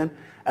coming in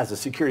as a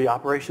security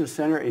operations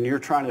center, and you're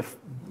trying to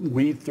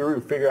weed through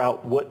and figure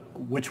out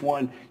which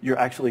one you're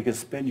actually going to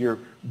spend your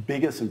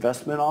biggest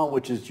investment on,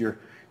 which is your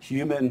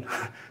human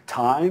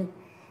time,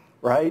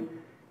 right?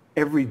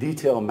 Every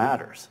detail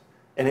matters,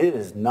 and it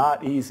is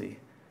not easy.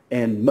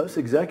 And most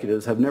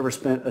executives have never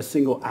spent a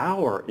single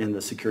hour in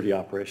the Security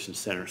Operations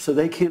Center, so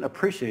they can't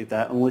appreciate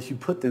that unless you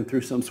put them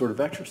through some sort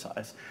of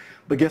exercise.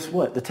 But guess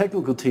what? The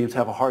technical teams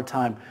have a hard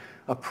time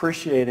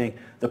appreciating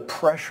the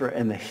pressure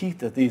and the heat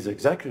that these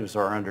executives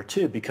are under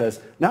too, because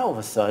now all of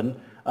a sudden,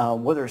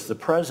 whether it's the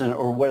president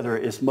or whether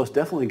it's most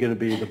definitely going to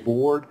be the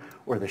board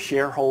or the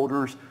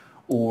shareholders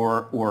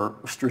or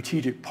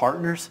strategic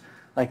partners,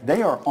 like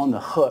they are on the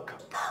hook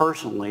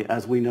personally,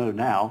 as we know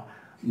now,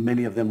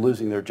 many of them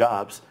losing their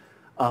jobs,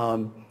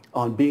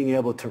 on being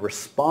able to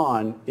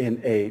respond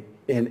in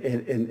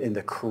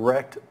the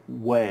correct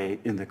way,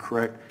 in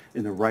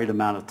the right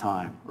amount of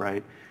time,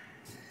 right?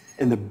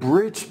 And the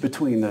bridge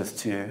between those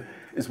two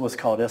is what's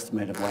called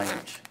estimated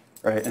language,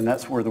 right? And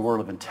that's where the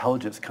world of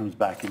intelligence comes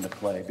back into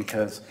play,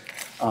 because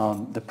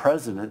the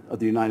President of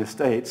the United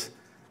States,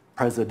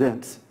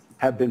 presidents,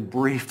 have been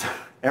briefed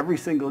every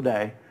single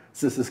day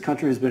since this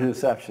country has been in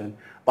inception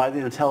by the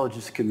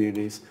intelligence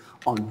communities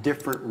on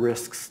different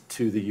risks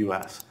to the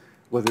U.S.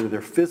 Whether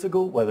they're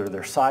physical, whether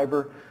they're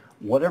cyber,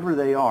 whatever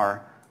they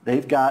are,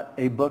 they've got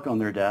a book on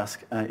their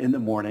desk in the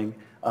morning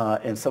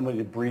and somebody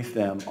to brief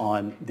them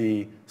on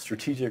the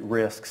strategic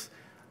risks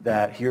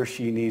that he or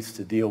she needs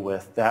to deal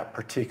with that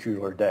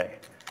particular day.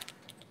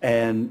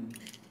 And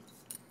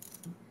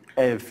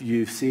if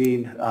you've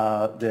seen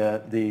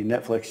the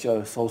Netflix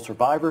show Soul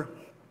Survivor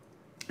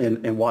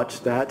and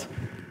watched that,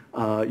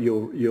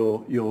 you'll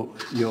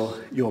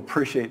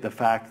appreciate the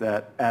fact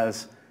that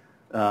as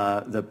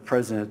the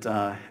president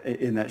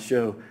in that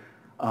show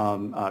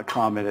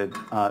commented,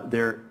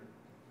 there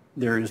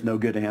is no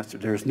good answer.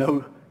 There's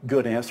no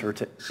good answer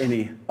to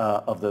any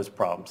of those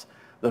problems.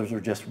 Those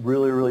are just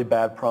really, really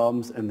bad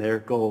problems, and their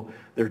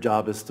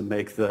job is to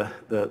make the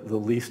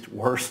least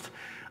worst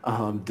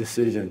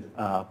decision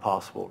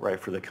possible, right,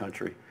 for the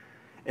country.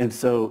 And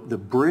so the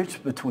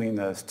bridge between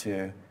those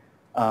two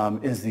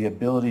is the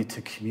ability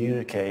to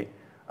communicate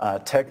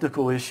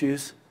technical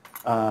issues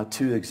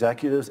to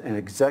executives, and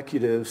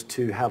executives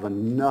to have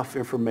enough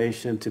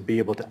information to be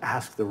able to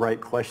ask the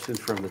right questions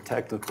from the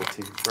technical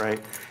teams,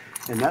 right?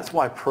 And that's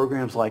why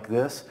programs like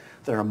this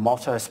that are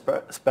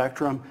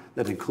multi-spectrum,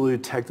 that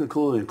include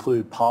technical,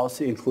 include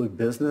policy, include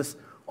business,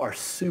 are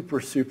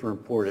super, super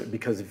important,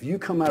 because if you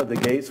come out of the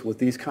gates with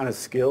these kind of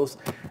skills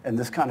and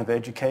this kind of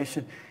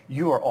education,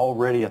 you are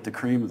already at the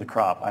cream of the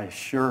crop, I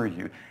assure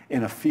you,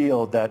 in a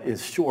field that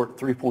is short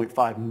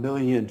 3.5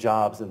 million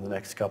jobs in the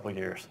next couple of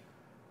years.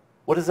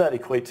 What does that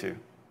equate to?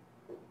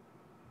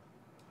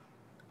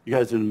 You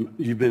guys,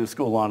 you've been in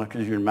school long enough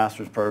because you're in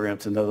master's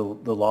programs and know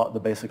the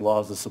basic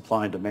laws of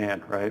supply and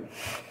demand, right?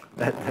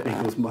 That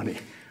equals money,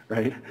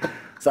 right?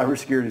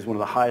 Cybersecurity is one of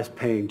the highest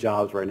paying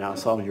jobs right now. I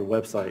saw on your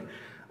website.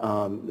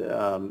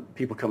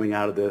 People coming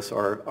out of this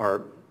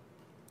are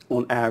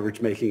on average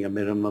making a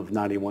minimum of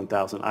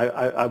 $91,000.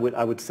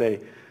 I would say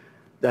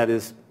that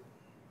is,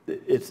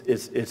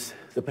 it's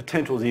the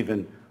potential is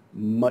even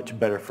much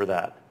better for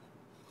that,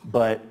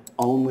 but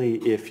only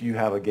if you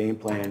have a game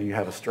plan, you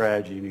have a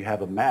strategy, and you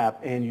have a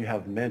map, and you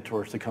have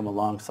mentors to come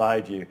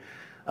alongside you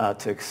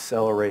to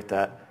accelerate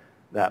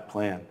that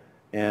plan.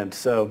 And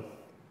so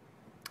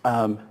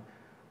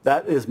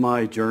that is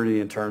my journey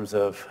in terms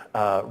of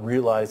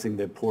realizing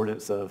the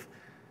importance of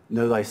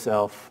know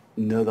thyself,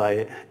 know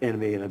thy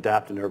enemy, and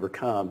adapt and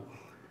overcome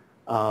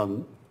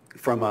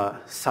from a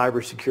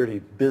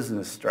cybersecurity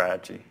business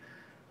strategy.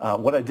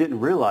 What I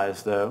didn't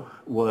realize, though,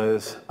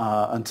 was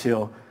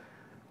until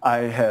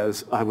I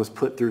was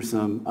put through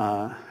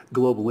some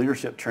global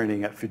leadership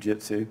training at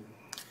Fujitsu,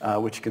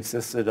 which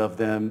consisted of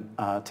them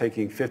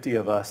taking 50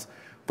 of us,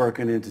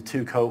 broken into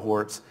 2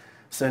 cohorts,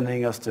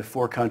 sending us to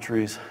 4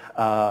 countries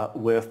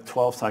with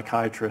 12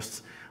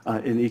 psychiatrists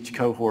in each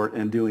cohort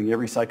and doing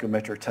every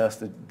psychometric test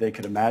that they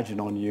could imagine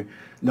on you,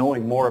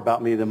 knowing more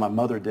about me than my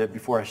mother did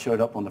before I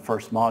showed up on the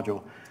first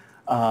module,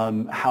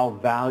 how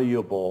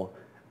valuable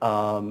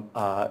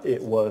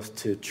it was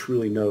to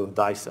truly know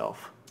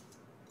thyself,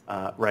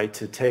 right?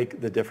 To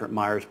take the different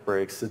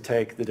Myers-Briggs, to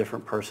take the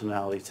different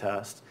personality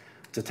tests,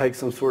 to take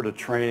some sort of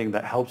training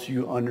that helps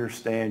you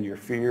understand your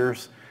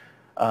fears,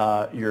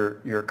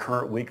 your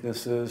current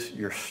weaknesses,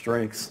 your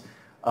strengths,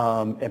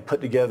 and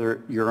put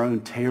together your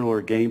own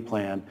tailored game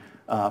plan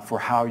for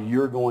how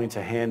you're going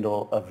to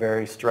handle a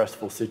very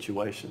stressful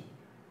situation,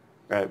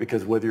 right?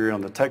 Because whether you're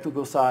on the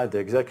technical side, the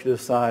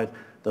executive side,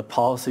 the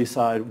policy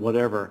side,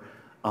 whatever,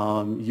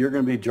 you're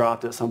going to be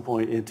dropped at some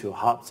point into a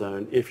hot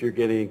zone if you're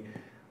getting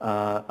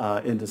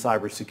into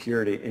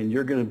cybersecurity, and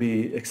you're going to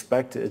be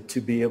expected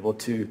to be able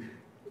to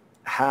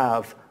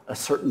have a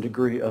certain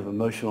degree of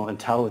emotional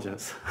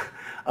intelligence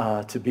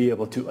to be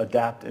able to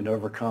adapt and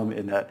overcome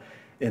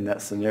in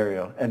that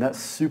scenario. And that's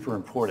super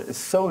important. It's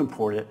so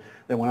important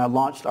that when I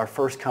launched our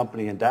first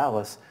company in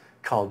Dallas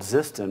called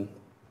Ziston,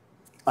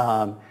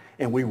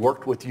 and we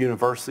worked with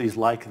universities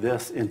like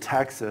this in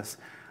Texas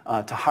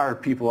to hire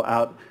people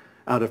out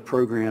of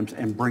programs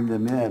and bring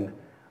them in,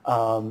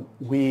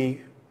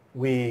 we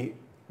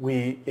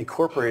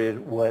incorporated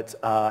what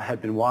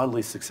had been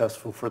wildly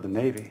successful for the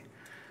Navy,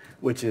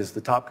 which is the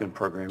Top Gun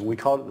program. We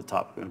called it the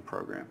Top Gun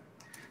program.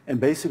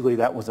 And basically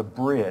that was a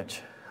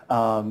bridge.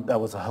 That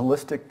was a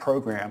holistic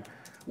program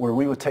where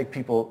we would take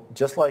people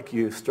just like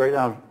you, straight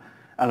out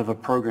of a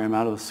program,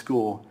 out of a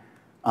school,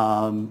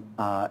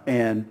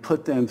 and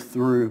put them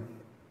through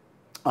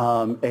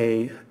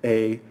a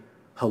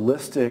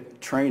holistic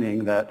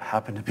training that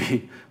happened to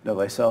be know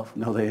thyself,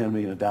 know thy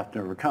enemy, and adapt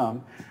and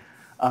overcome,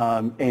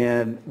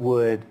 and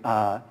would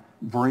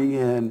bring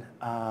in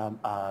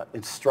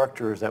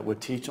instructors that would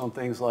teach on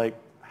things like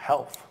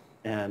health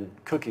and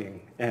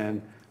cooking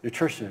and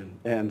nutrition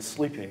and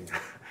sleeping,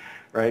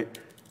 right?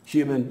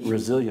 Human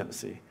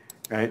resiliency,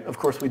 right? Of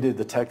course, we did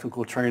the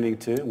technical training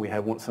too. We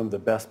had some of the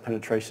best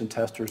penetration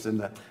testers in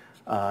the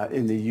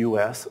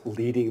U.S.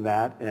 leading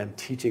that and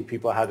teaching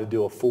people how to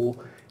do a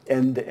full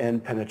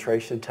end-to-end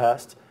penetration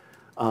test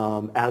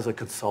as a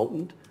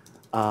consultant.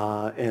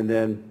 And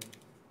then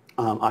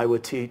I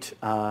would teach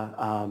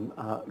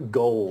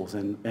goals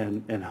and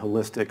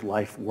holistic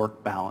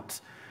life-work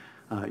balance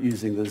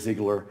using the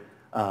Ziegler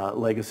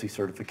legacy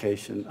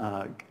certification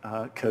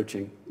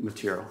coaching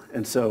material.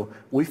 And so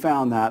we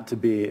found that to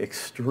be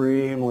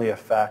extremely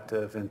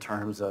effective in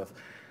terms of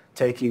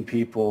taking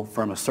people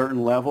from a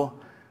certain level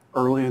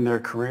early in their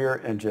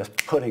career and just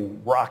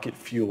putting rocket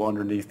fuel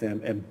underneath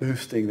them and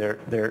boosting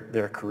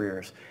their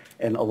careers.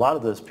 And a lot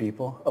of those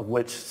people,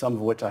 some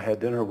of which I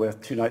had dinner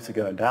with 2 nights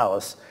ago in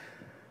Dallas,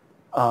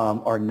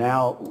 are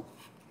now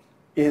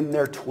in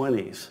their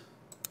 20s.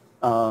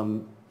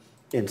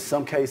 In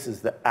some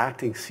cases, the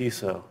acting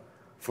CISO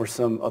for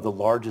some of the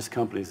largest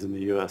companies in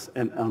the U.S.,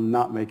 and I'm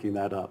not making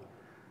that up.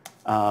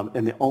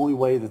 And the only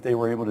way that they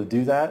were able to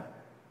do that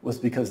was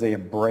because they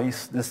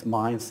embraced this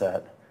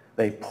mindset.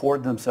 They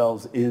poured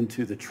themselves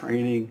into the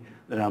training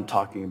that I'm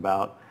talking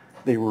about.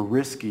 They were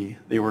risky.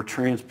 They were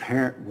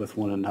transparent with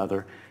one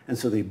another. And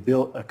so they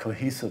built a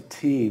cohesive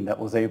team that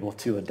was able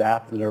to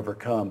adapt and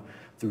overcome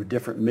through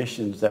different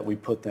missions that we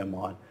put them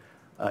on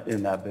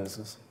in that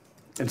business.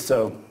 And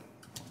so,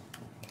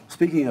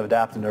 speaking of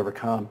adapt and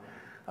overcome,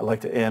 I'd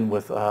like to end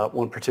with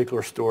one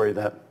particular story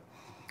that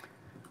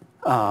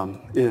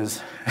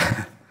is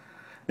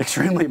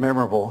extremely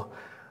memorable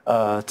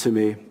to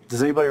me.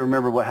 Does anybody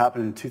remember what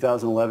happened in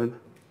 2011?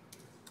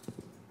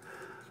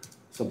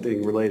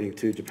 Something relating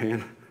to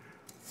Japan?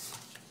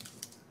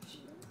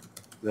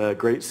 The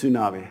Great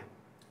Tsunami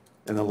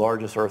and the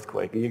largest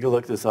earthquake. And you can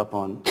look this up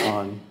on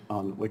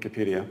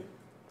Wikipedia.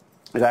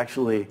 It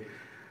actually,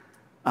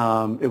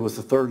 it was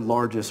the 3rd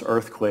largest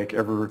earthquake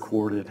ever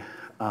recorded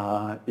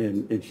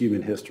in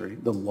human history,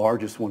 the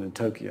largest one in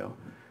Tokyo,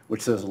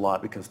 which says a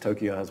lot because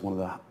Tokyo is one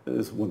of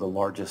the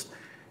largest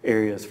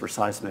areas for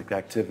seismic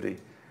activity.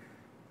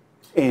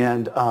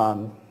 And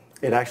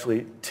it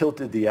actually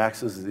tilted the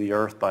axis of the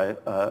earth by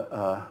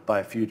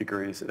a few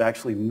degrees. It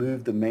actually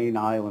moved the main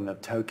island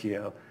of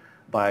Tokyo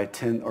by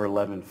 10 or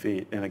 11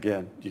 feet. And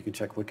again, you can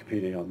check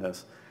Wikipedia on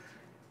this.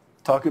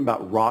 Talking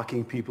about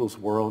rocking people's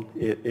world,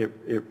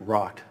 it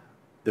rocked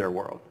their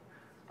world.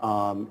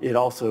 It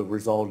also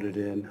resulted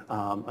in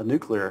a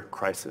nuclear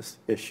crisis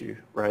issue,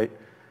 right?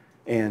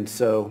 And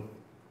so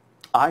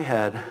I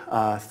had,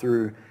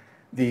 through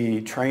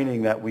the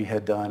training that we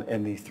had done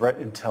and the threat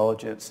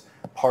intelligence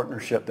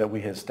partnership that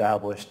we had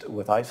established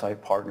with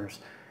Eyesight Partners,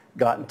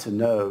 gotten to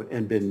know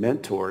and been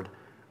mentored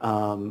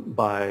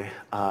by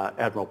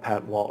Admiral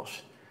Pat Walsh.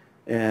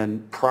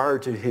 And prior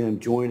to him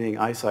joining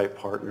Eyesight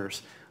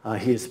Partners,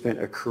 he had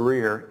spent a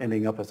career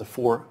ending up as a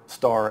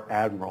 4-star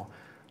admiral,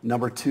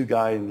 number 2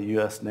 guy in the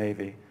U.S.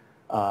 Navy,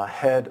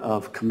 head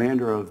of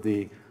commander of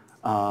the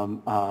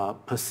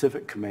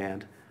Pacific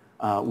Command,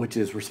 which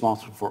is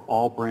responsible for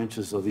all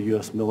branches of the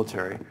U.S.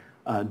 military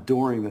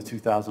during the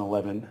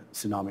 2011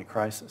 tsunami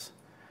crisis.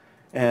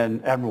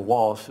 And Admiral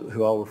Walsh,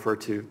 who I'll refer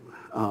to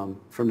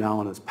from now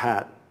on as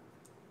Pat,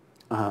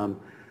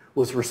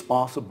 was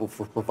responsible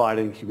for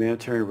providing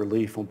humanitarian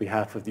relief on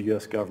behalf of the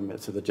U.S.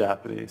 government to the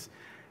Japanese.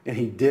 And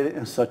he did it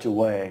in such a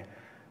way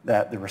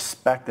that the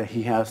respect that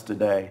he has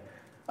today,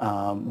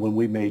 when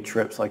we made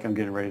trips like I'm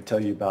getting ready to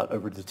tell you about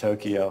over to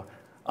Tokyo,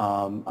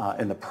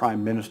 and the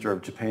Prime Minister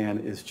of Japan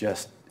is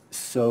just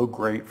so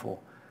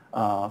grateful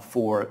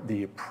for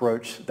the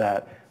approach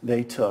that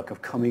they took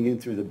of coming in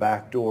through the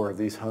back door of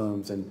these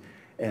homes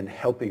and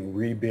helping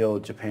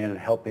rebuild Japan and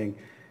helping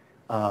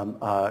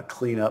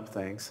clean up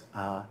things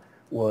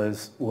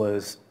was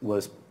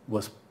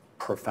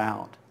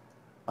profound.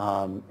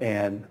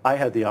 And I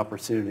had the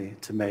opportunity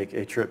to make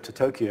a trip to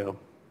Tokyo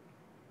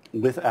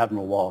with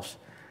Admiral Walsh,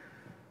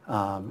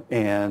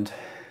 and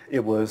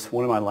it was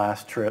one of my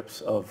last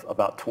trips of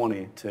about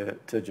 20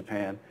 to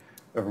Japan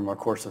over my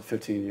course of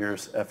 15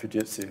 years at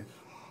Fujitsu.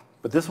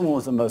 But this one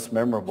was the most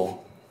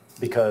memorable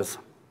because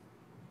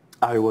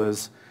I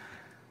was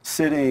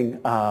sitting,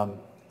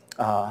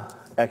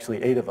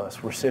 actually 8 of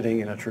us were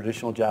sitting in a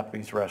traditional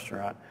Japanese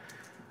restaurant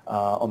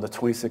on the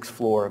 26th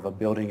floor of a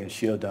building in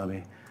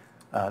Shiodome,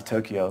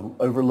 Tokyo,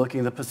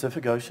 overlooking the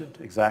Pacific Ocean,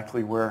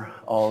 exactly where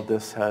all of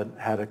this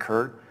had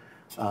occurred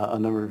a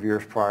number of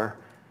years prior.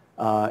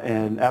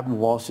 And Admiral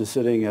Walsh is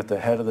sitting at the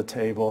head of the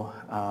table,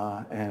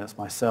 and it's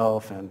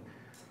myself and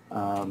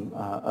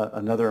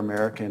another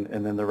American,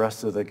 and then the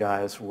rest of the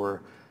guys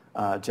were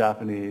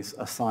Japanese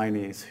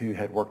assignees who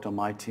had worked on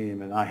my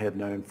team and I had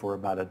known for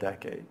about a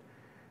decade,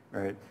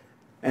 right?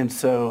 And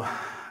so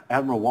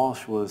Admiral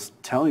Walsh was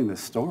telling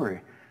this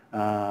story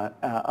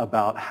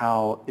about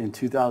how in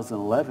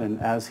 2011,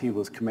 as he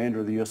was commander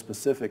of the U.S.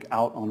 Pacific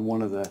out on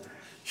one of the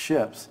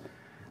ships,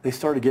 they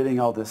started getting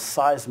all this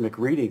seismic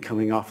reading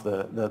coming off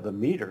the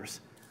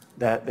meters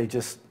that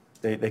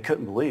they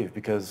couldn't believe,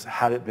 because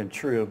had it been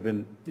true, it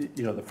would have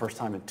been the first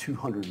time in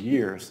 200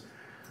 years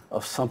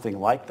of something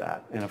like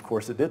that. And of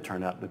course it did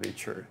turn out to be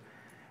true.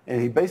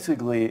 And he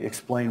basically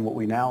explained what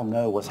we now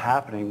know was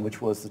happening,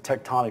 which was the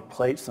tectonic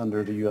plates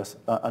under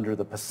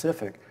the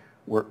Pacific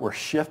were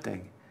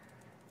shifting.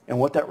 And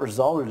what that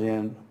resulted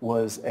in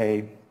was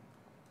a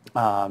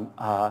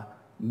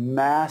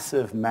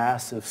massive,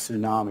 massive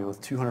tsunami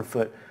with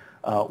 200-foot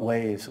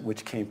waves,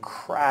 which came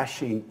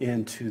crashing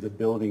into the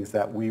buildings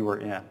that we were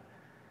in.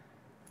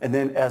 And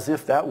then, as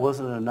if that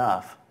wasn't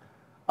enough,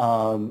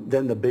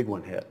 then the big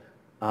one hit.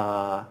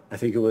 I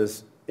think it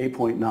was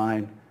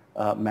 8.9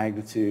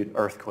 magnitude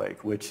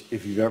earthquake, which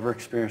if you've ever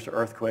experienced an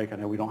earthquake, I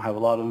know we don't have a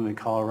lot of them in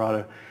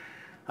Colorado,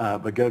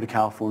 but go to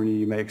California,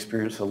 you may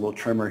experience a little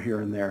tremor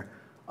here and there.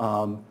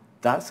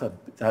 That's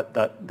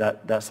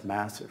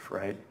massive,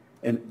 right?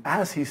 And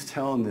as he's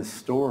telling this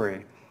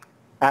story,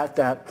 at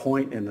that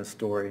point in the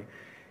story,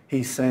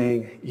 he's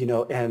saying,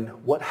 and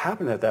what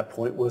happened at that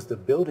point was the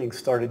building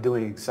started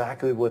doing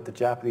exactly what the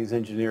Japanese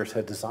engineers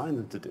had designed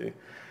them to do,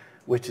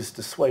 which is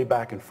to sway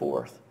back and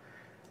forth.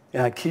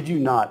 And I kid you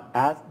not,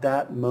 at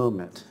that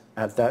moment,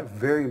 at that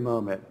very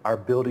moment, our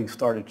building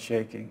started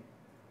shaking.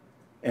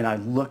 And I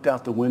looked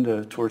out the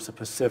window towards the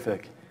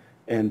Pacific,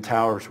 and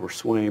towers were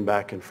swaying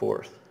back and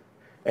forth.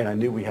 And I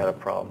knew we had a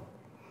problem.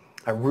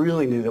 I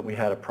really knew that we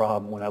had a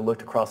problem when I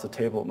looked across the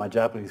table at my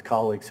Japanese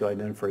colleagues who I'd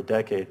known for a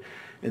decade,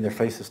 and their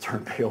faces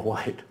turned pale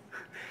white.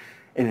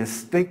 And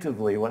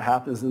instinctively, what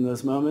happens in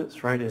those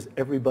moments, right, is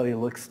everybody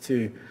looks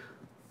to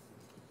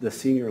the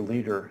senior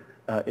leader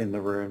in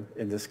the room,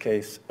 in this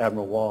case,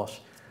 Admiral Walsh,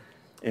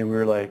 and we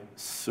were like,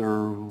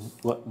 "Sir,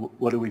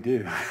 what do we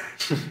do?"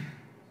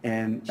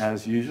 And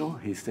as usual,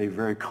 he stayed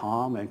very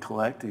calm and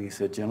collected. He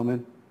said,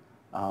 "Gentlemen,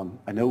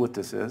 I know what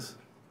this is.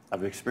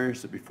 I've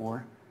experienced it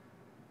before,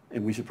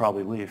 and we should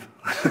probably leave."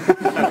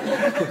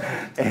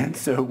 And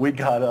so we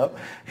got up,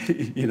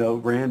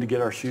 ran to get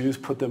our shoes,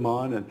 put them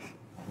on, and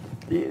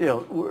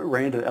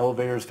ran to the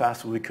elevator as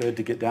fast as we could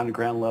to get down to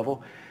ground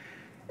level.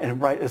 And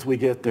right as we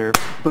get there,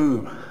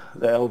 boom,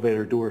 the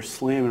elevator door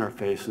slammed in our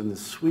face, and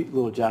this sweet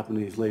little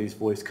Japanese lady's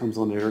voice comes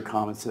on the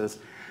intercom and says,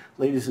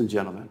 "Ladies and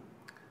gentlemen,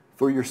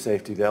 for your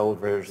safety, the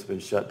elevator's been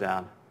shut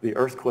down. The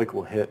earthquake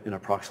will hit in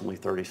approximately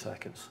 30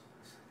 seconds.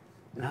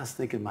 And I was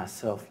thinking to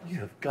myself, you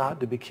have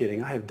got to be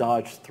kidding. I have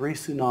dodged 3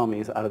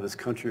 tsunamis out of this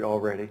country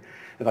already.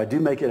 If I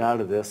do make it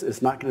out of this,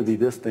 it's not going to be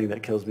this thing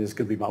that kills me. It's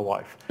going to be my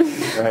wife,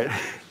 right?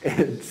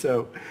 And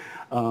so,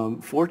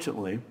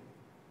 fortunately,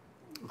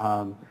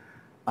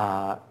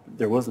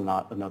 there was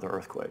not another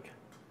earthquake.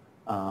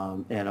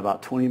 And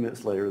about 20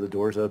 minutes later, the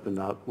doors opened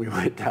up. We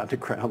went down to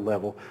ground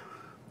level,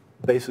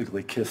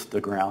 basically kissed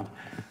the ground.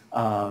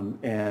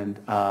 And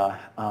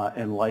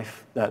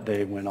life that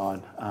day went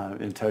on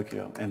in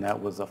Tokyo, and that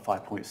was a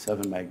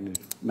 5.7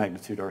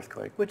 magnitude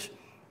earthquake, which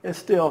is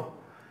still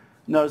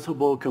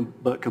noticeable,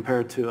 but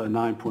compared to a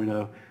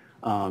 9.0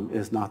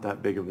 is not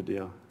that big of a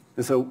deal.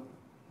 And so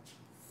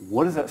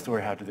what does that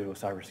story have to do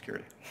with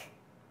cybersecurity?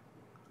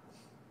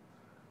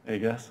 Any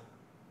guess?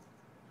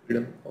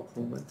 Freedom of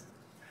movement.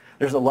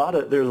 there's a lot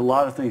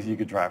of things you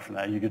could derive from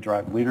that. You could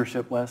derive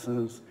leadership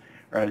lessons,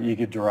 right? You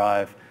could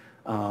derive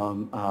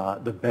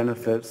the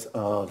benefits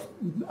of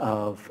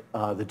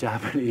the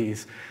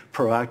Japanese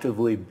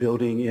proactively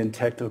building in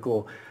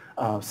technical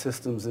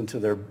systems into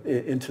their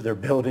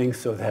buildings,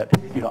 so that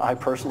I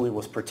personally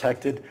was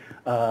protected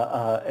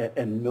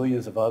and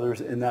millions of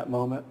others in that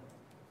moment.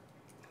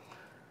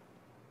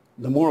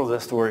 The moral of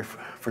this story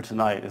for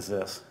tonight is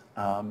this: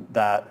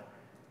 that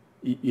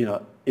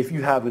if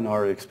you haven't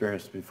already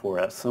experienced before,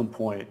 at some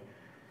point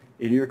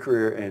in your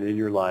career and in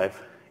your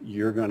life,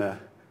 you're going to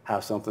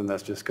have something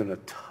that's just going to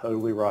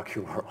totally rock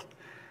your world.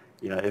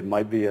 It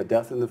might be a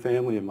death in the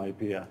family, it might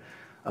be a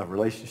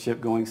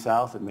relationship going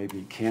south, it may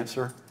be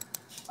cancer,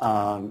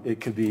 it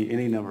could be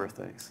any number of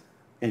things.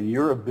 And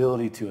your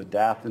ability to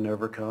adapt and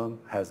overcome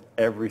has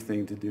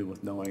everything to do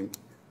with knowing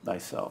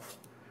thyself.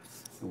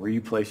 And where you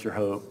place your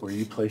hope, where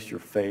you place your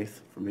faith,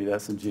 for me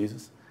that's in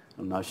Jesus.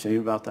 I'm not ashamed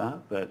about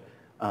that, but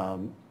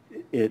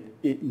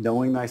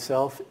knowing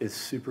thyself is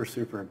super,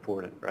 super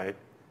important, right?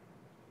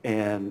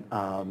 And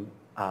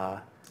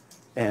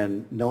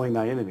knowing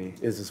thy enemy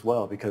is as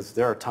well, because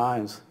there are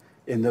times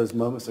in those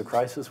moments of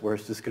crisis where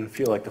it's just going to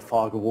feel like the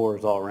fog of war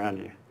is all around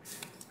you.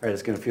 Right?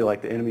 It's going to feel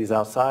like the enemy's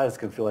outside. It's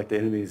going to feel like the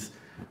enemy's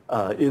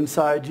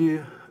inside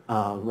you,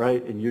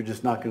 right? And you're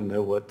just not going to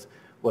know what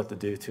to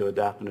do to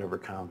adapt and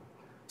overcome.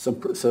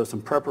 So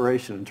some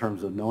preparation in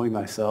terms of knowing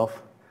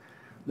thyself,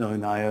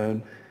 knowing thy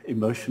own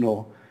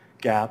emotional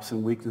gaps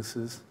and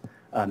weaknesses,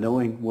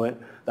 knowing what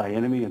thy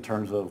enemy in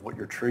terms of what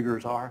your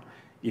triggers are,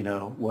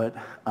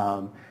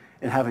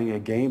 and having a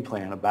game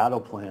plan, a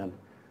battle plan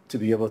to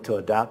be able to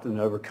adapt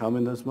and overcome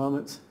in those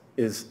moments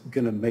is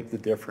going to make the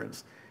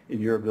difference in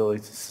your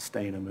ability to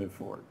sustain and move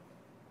forward.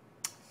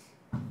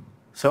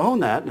 So on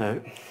that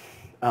note,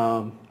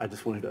 I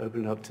just wanted to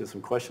open it up to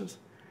some questions.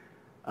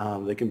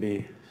 They can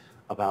be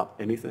about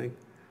anything.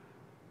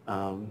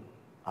 It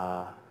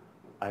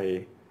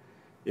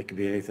could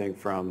be anything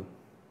from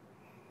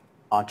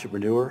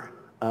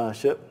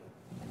entrepreneurship,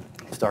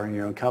 starting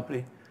your own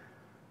company,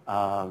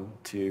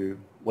 to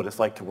what it's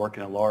like to work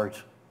in a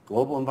large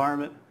global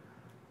environment.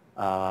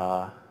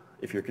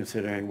 If you're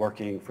considering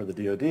working for the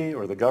DoD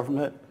or the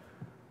government,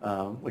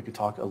 we could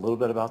talk a little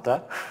bit about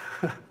that,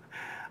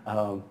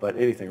 but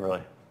anything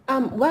really.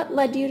 What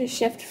led you to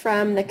shift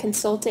from the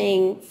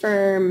consulting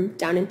firm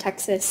down in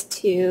Texas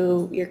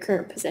to your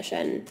current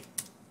position?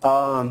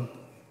 A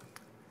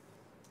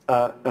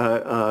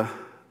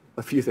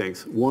few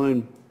things.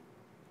 One,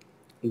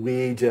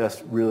 we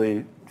just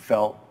really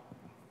felt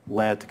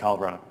led to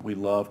Colorado. We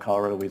love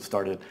Colorado. We've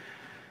started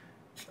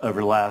over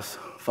the last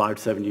 5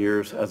 to 7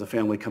 years as a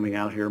family coming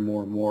out here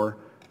more and more.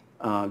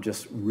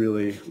 Just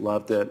really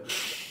loved it.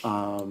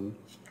 And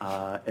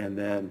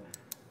then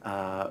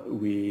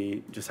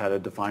we just had a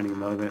defining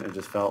moment and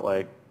just felt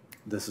like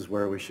this is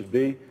where we should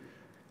be.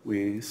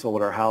 We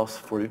sold our house,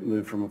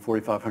 moved from a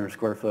 4,500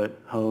 square foot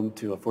home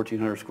to a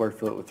 1,400 square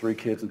foot with 3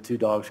 kids and 2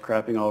 dogs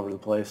crapping all over the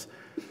place,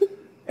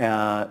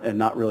 and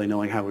not really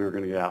knowing how we were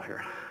going to get out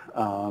here.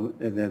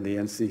 And then the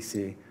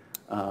NCC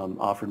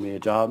offered me a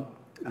job,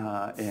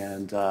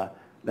 and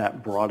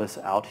that brought us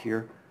out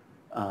here.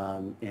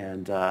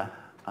 And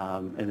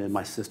then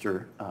my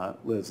sister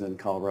lives in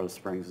Colorado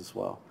Springs as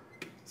well.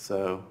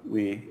 So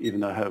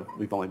even though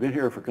we've only been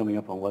here for coming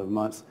up on 11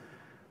 months,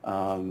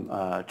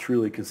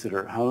 truly consider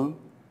it home.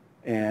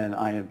 And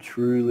I am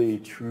truly,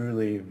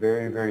 truly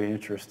very, very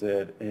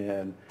interested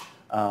in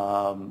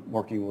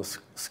working with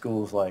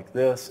schools like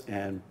this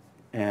and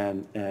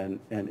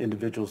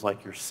individuals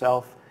like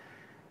yourself,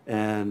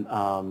 and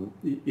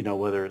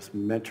whether it's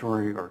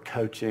mentoring or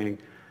coaching,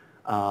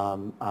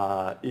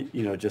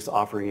 just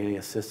offering any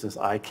assistance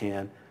I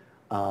can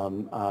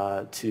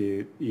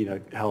to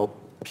help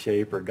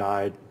shape or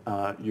guide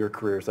your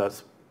careers.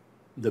 That's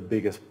the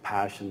biggest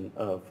passion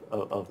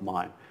of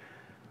mine.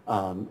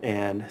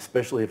 And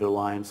especially if it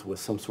aligns with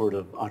some sort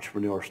of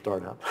entrepreneur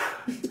startup.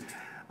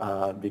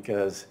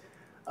 Because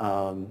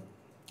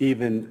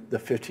even the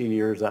 15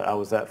 years that I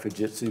was at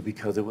Fujitsu,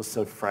 because it was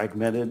so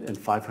fragmented in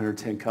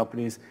 510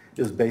 companies,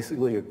 it was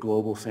basically a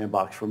global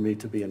sandbox for me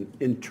to be an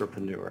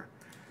intrapreneur,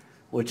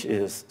 which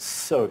is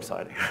so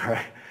exciting,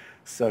 right?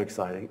 So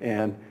exciting.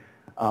 And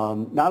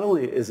not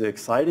only is it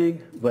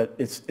exciting, but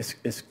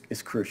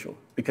it's crucial.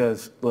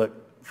 Because look,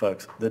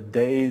 folks, the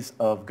days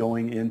of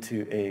going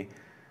into a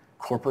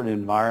corporate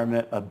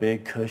environment, a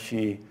big,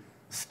 cushy,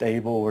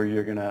 stable, where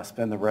you're going to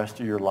spend the rest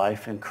of your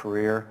life and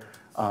career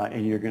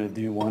and you're going to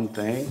do one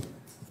thing,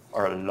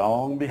 are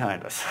long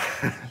behind us,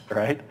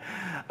 right?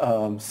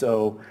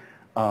 The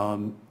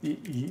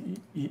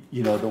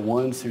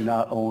ones who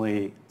not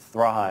only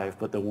thrive,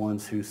 but the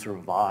ones who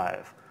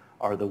survive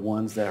are the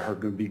ones that are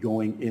going to be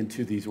going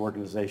into these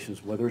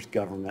organizations, whether it's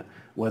government,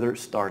 whether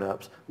it's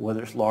startups,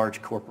 whether it's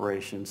large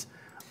corporations,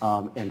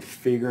 and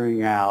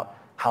figuring out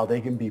how they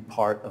can be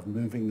part of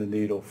moving the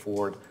needle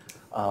forward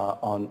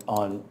on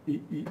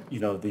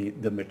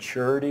the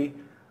maturity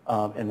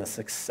and the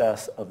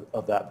success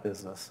of that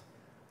business.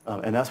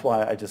 And that's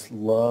why I just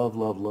love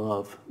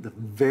the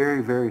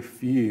very, very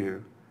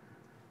few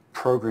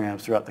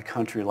programs throughout the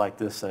country like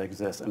this that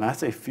exist. And I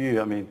say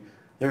few, I mean,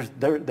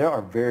 there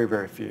are very,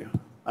 very few.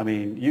 I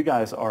mean, you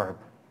guys are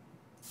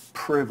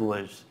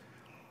privileged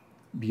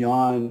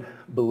beyond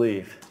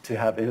belief to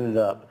have ended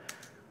up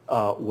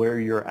where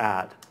you're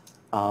at.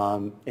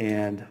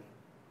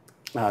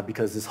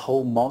 Because this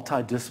whole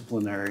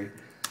multidisciplinary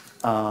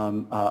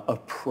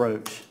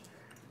approach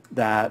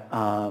that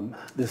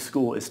this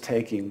school is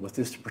taking with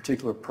this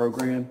particular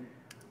program,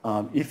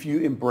 if you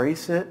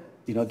embrace it,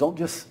 you know, don't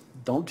just,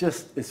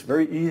 it's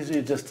very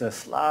easy just to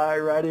slide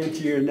right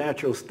into your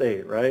natural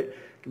state, right?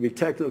 It could be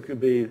technical, it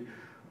could be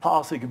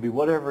policy, it could be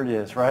whatever it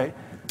is, right?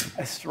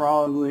 I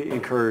strongly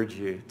encourage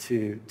you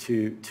to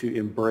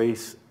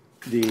embrace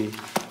the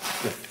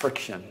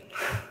friction,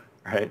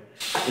 right?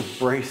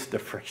 Embrace the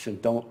friction.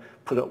 Don't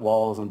put up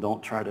walls and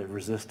don't try to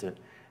resist it.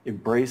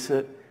 Embrace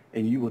it,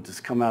 and you will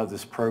just come out of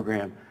this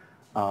program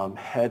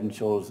head and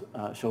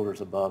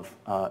shoulders above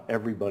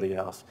everybody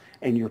else.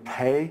 And your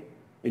pay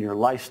and your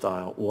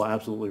lifestyle will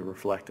absolutely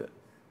reflect it,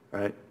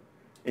 right?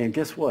 And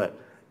guess what?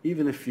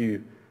 Even if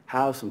you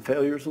have some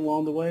failures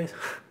along the way,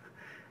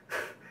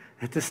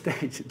 at this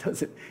stage, it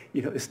doesn't,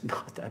 you know, it's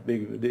not that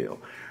big of a deal,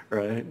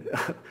 right?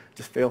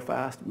 Just fail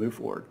fast, move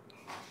forward,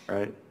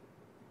 right?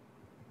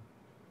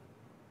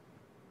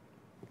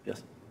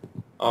 Yes?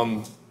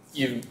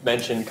 You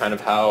mentioned kind of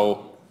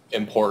how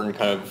important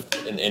kind of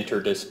an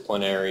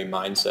interdisciplinary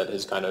mindset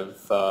has kind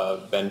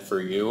of been for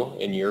you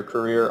in your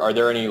career. Are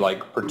there any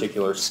like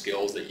particular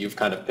skills that you've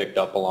kind of picked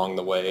up along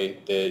the way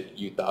that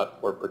you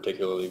thought were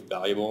particularly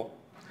valuable?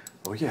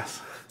 Oh,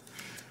 yes.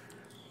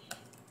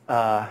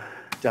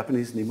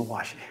 Japanese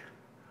nimawashi.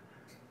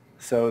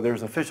 So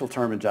there's an official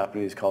term in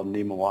Japanese called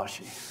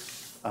nimawashi.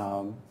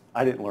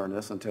 I didn't learn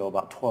this until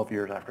about 12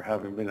 years after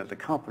having been at the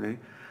company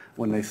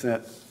when they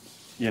sent,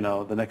 you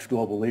know, the next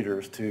global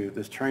leaders to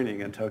this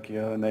training in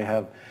Tokyo, and they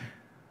have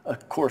a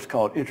course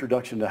called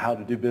Introduction to How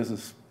to Do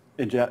Business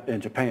in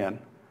Japan,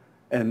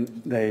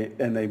 and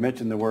they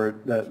mentioned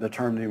the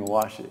term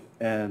nimawashi,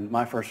 and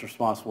my first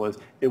response was,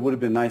 it would have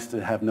been nice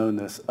to have known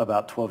this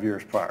about 12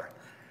 years prior,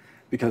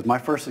 because my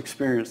first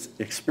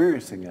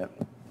experiencing it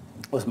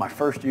was my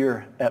first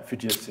year at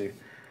Fujitsu,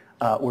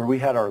 where we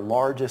had our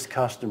largest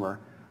customer,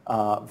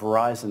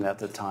 Verizon at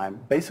the time,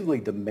 basically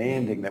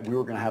demanding that we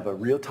were going to have a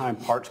real-time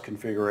parts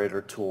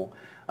configurator tool,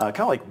 kind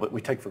of like what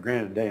we take for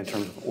granted today in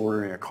terms of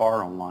ordering a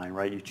car online,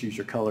 right? You choose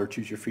your color,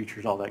 choose your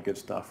features, all that good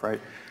stuff, right?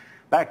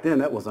 Back then,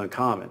 that was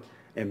uncommon.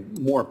 And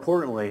more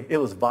importantly, it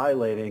was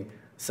violating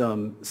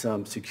some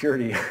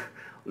security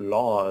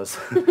laws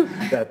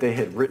that they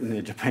had written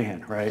in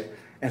Japan, right?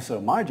 And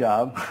so my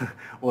job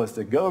was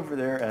to go over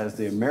there as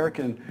the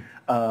American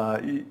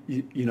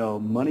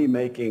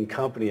money-making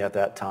company at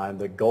that time,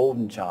 the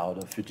golden child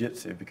of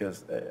Fujitsu,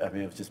 because, I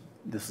mean, it was just,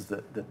 this is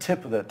the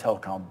tip of the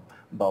telecom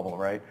bubble,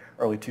 right?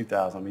 Early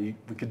 2000. I mean,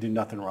 we could do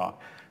nothing wrong,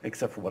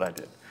 except for what I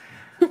did,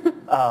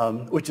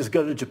 which is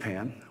go to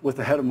Japan with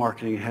the head of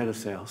marketing and head of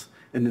sales,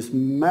 and this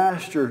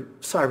master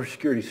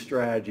cybersecurity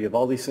strategy of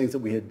all these things that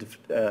we had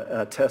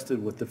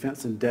tested with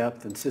Defense in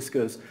Depth and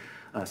Cisco's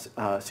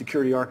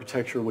security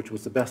architecture, which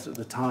was the best at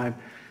the time,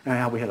 and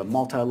how we had a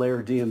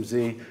multi-layer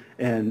DMZ,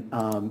 and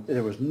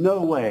there was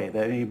no way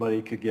that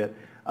anybody could get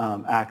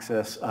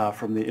access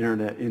from the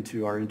internet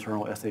into our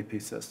internal SAP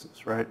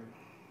systems, right?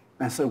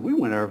 And so we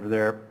went over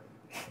there,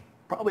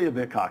 probably a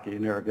bit cocky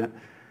and arrogant,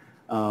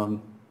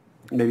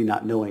 maybe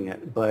not knowing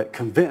it, but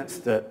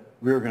convinced that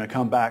we were going to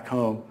come back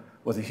home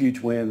with a huge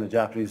win. The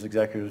Japanese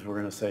executives were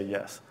going to say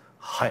yes.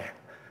 Hi.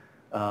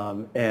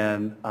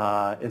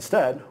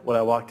 Instead, what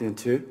I walked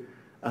into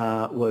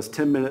was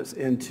 10 minutes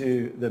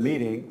into the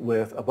meeting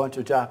with a bunch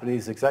of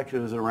Japanese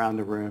executives around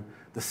the room,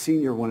 the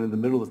senior one in the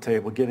middle of the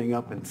table getting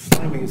up and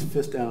slamming his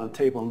fist down on the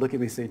table and looking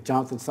at me and saying,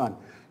 "Jonathan-san,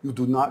 you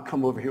do not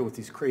come over here with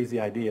these crazy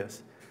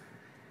ideas."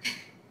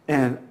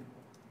 And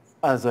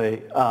as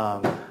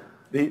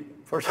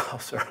first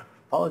off, sir,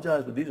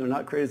 apologize, but these are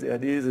not crazy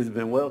ideas. These have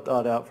been well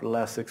thought out for the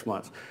last 6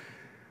 months.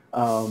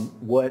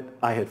 What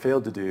I had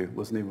failed to do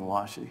was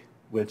nimawashi,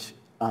 which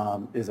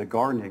is a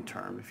gardening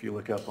term if you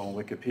look up on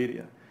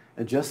Wikipedia.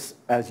 And just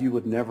as you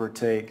would never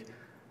take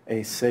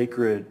a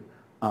sacred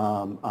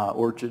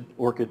orchid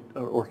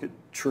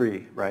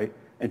tree, right,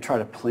 and try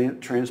to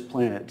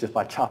transplant it just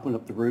by chopping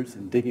up the roots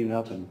and digging it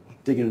up and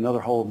digging another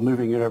hole,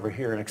 moving it over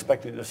here and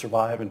expecting it to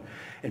survive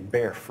and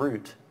bear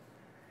fruit,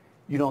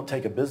 you don't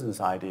take a business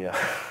idea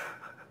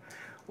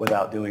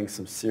without doing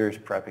some serious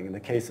prepping. In the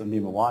case of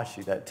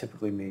nimawashi, that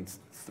typically means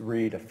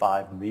 3 to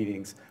 5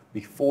 meetings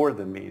before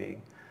the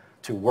meeting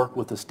to work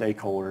with the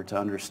stakeholder to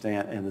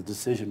understand and the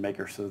decision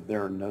maker so that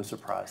there are no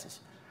surprises.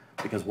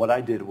 Because what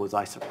I did was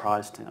I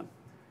surprised him,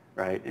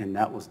 right? And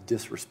that was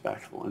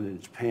disrespectful. And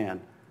in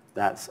Japan,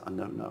 that's a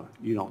no-no.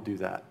 You don't do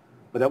that.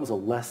 But that was a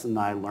lesson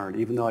I learned,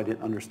 even though I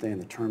didn't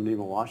understand the term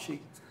nimawashi,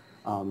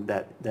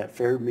 that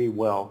fared me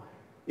well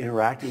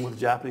interacting with the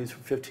Japanese for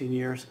 15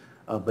 years,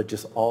 but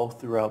just all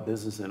throughout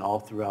business and all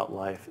throughout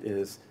life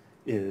is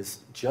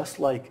just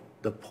like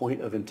the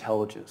point of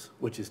intelligence,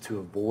 which is to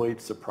avoid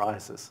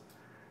surprises.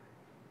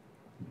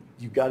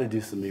 You've got to do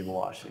some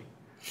nimawashi.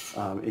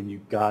 And you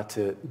got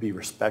to be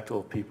respectful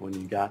of people, and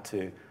you got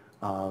to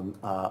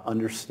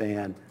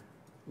understand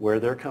where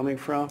they're coming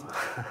from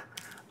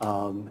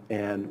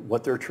and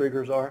what their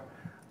triggers are,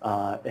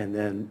 and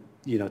then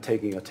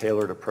taking a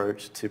tailored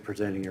approach to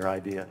presenting your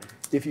idea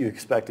if you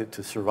expect it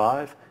to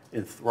survive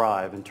and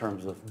thrive in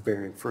terms of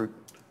bearing fruit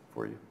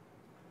for you.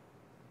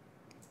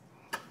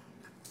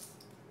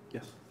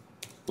 Yes?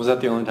 Was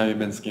that the only time you've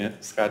been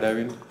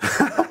skydiving?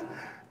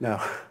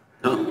 No.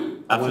 No.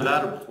 After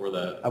that or before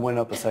that? I went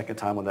up a second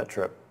time on that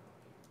trip.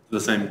 The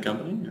same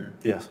company? Or?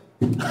 Yes.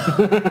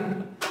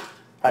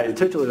 I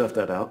intentionally left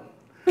that out.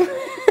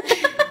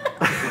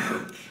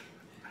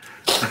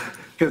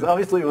 Because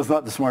obviously it was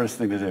not the smartest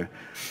thing to do.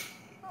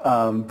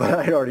 But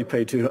I had already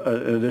paid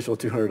an additional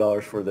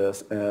 $200 for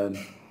this, and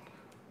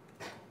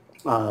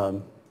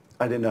I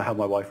didn't know how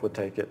my wife would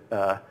take it.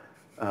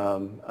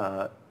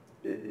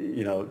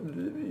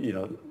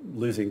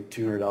 Losing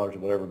 $200 or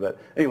whatever. But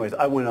anyways,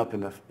 I went up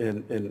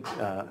in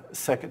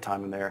second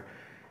time in there.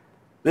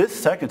 This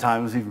second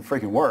time was even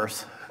freaking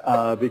worse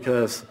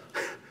because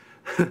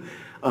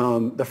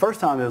the first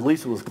time at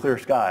least it was clear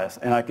skies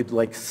and I could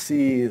like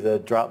see the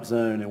drop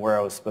zone and where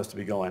I was supposed to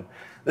be going.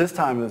 This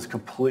time it was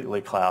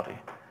completely cloudy.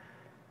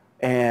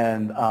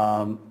 And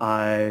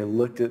I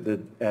looked at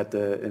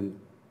the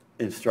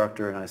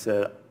instructor and I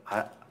said,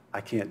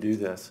 I can't do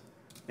this.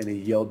 And he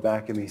yelled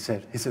back at me. He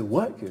said,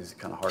 what? Because it's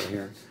kind of hard to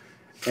hear.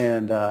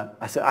 And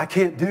I said, I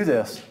can't do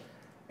this.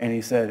 And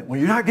he said, well,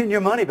 you're not getting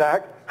your money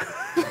back.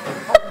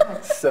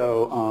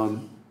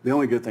 So the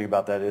only good thing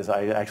about that is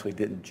I actually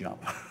didn't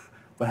jump.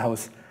 But I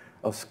was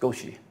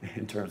skoshi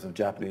in terms of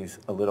Japanese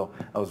a little.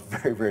 I was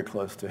very, very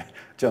close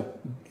to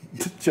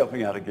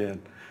jumping out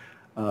again.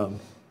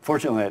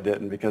 Fortunately, I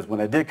didn't, because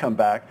when I did come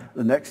back,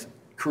 the next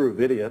crew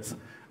of idiots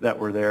that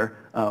were there,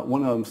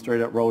 one of them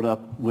straight up rolled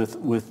up with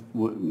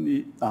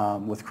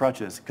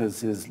crutches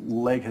because his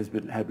leg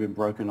had been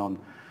broken on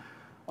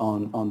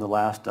the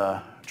last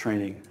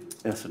training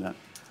incident.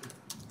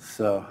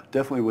 So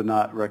definitely would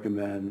not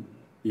recommend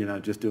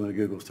just doing a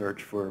Google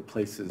search for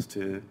places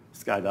to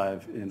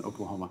skydive in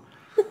Oklahoma.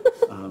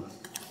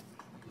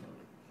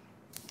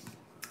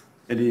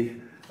 Any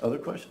other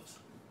questions?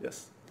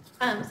 Yes.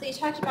 So you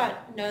talked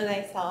about know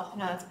thyself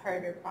and how that's part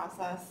of your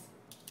process.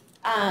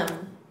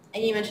 And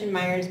you mentioned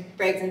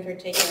Myers-Briggs in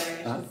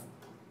particular, which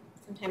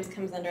sometimes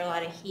comes under a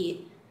lot of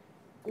heat.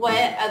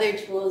 What other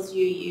tools do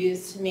you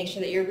use to make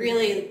sure that you're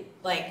really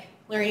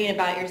learning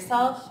about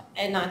yourself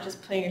and not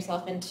just putting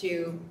yourself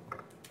into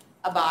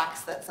a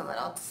box that someone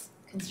else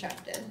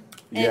constructed?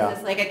 And is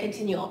this a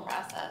continual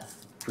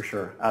process? For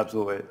sure,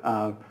 absolutely.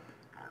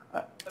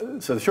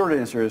 So the short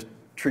answer is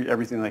treat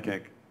everything like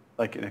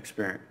an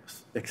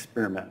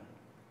experiment,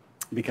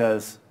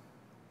 because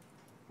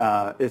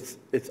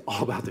it's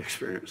all about the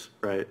experience,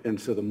 right? And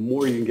so the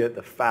more you can get,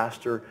 the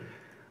faster,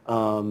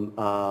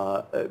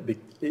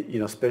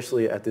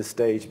 especially at this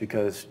stage,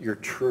 because your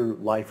true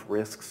life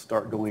risks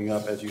start going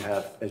up as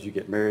you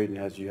get married and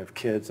as you have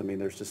kids. I mean,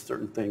 there's just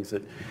certain things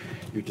that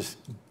you're just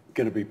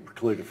going to be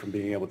precluded from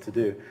being able to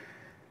do.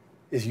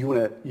 Is you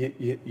want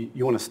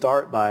to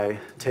start by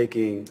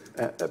taking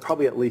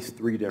probably at least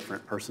 3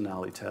 different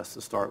personality tests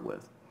to start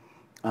with.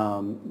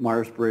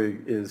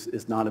 Myers-Briggs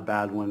is not a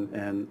bad one,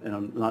 and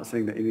I'm not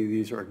saying that any of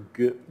these are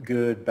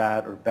good,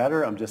 bad, or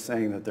better. I'm just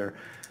saying that they're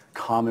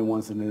common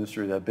ones in the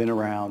industry that have been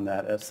around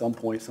that at some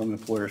point some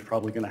employer is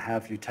probably going to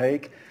have you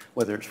take,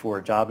 whether it's for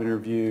a job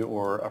interview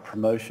or a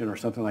promotion or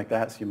something like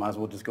that. So you might as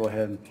well just go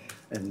ahead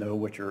and know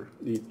what your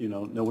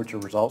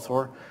results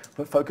are.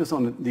 But focus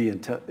on the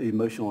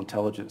emotional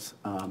intelligence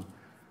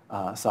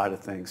side of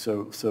things.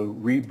 So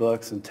read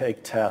books and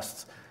take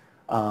tests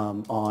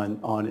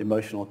on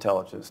emotional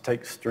intelligence.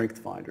 Take strength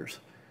finders,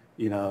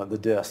 the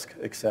DISC,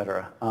 et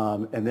cetera.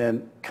 And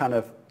then kind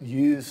of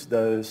use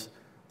those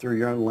through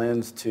your own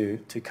lens to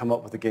come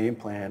up with a game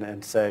plan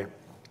and say,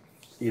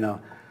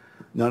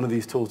 none of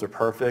these tools are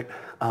perfect,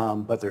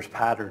 but there's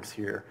patterns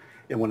here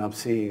in what I'm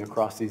seeing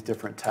across these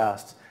different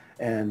tests.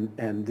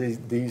 And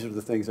these are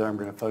the things that I'm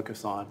going to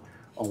focus on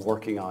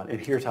working on. And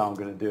here's how I'm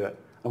going to do it.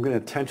 I'm going to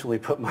intentionally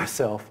put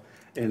myself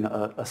in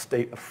a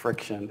state of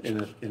friction,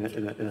 in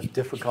a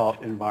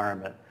difficult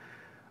environment,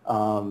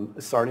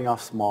 starting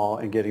off small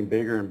and getting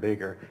bigger and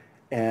bigger,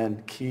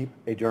 and keep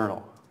a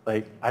journal.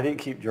 I didn't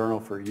keep journal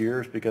for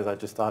years because I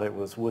just thought it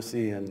was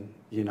wussy and,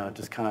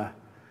 just kind of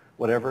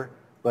whatever.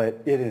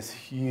 But it is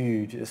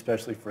huge,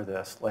 especially for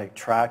this,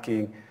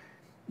 tracking,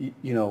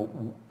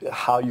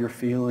 how you're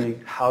feeling,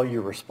 how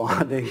you're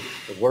responding,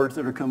 the words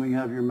that are coming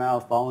out of your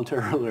mouth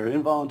voluntarily or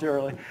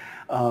involuntarily,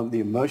 the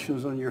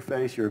emotions on your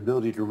face, your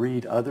ability to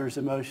read others'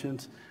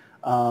 emotions,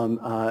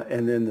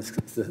 and then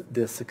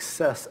the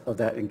success of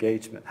that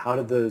engagement. How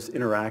did those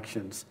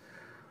interactions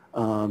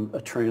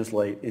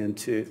translate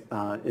into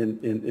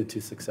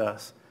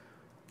success?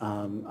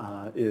 And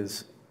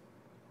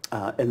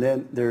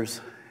then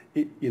there's,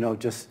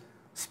 just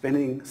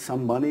spending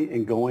some money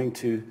and going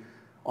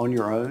on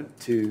your own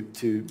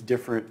to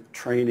different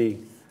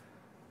training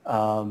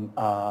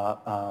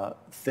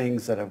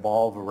things that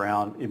evolve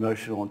around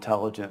emotional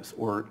intelligence,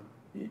 or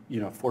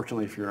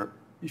fortunately, if your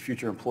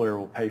future employer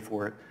will pay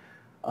for it,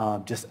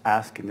 just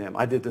asking them.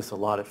 I did this a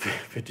lot at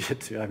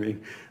Fujitsu. I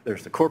mean,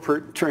 there's the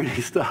corporate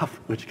training stuff,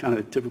 which kind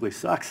of typically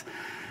sucks.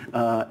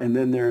 And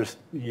then there's,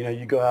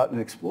 you go out and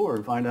explore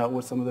and find out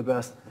what some of the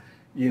best,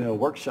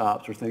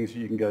 workshops or things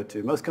you can go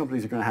to. Most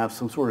companies are going to have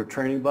some sort of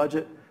training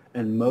budget,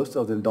 and most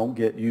of them don't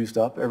get used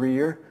up every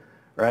year,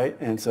 right?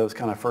 And so it's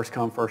kind of first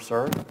come, first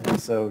serve. And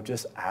so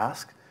just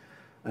ask,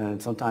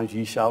 and sometimes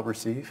ye shall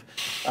receive,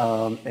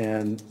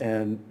 and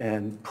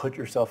put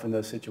yourself in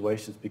those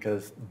situations,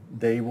 because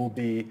they will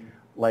be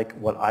like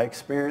what I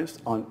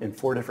experienced in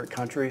 4 different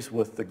countries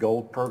with the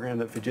gold program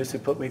that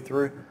Fujitsu put me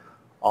through,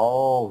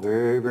 all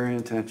very, very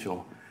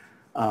intentional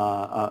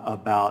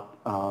about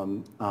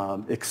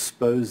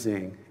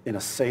exposing in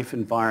a safe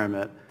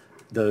environment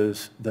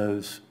those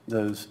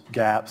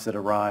gaps that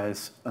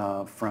arise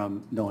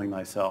from knowing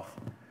myself,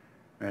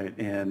 right?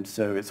 And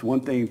so it's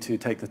one thing to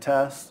take the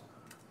test,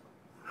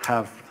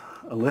 have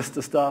a list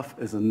of stuff,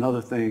 is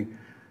another thing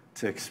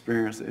to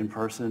experience it in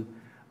person.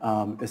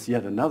 It's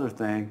yet another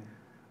thing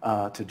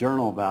to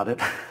journal about it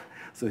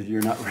so that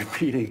you're not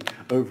repeating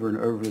over and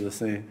over the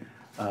same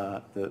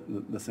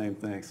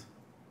things.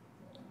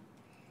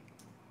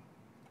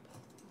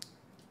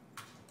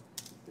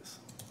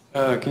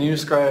 Can you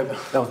describe?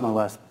 That was my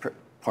last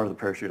part of the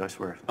parachute, I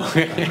swear.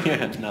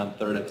 Yeah, not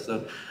the third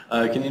episode.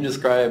 Can you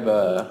describe,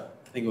 I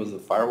think it was the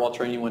firewall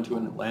training you went to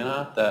in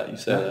Atlanta, that you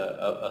said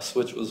a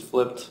switch was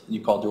flipped, and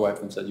you called your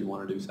wife and said you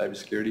want to do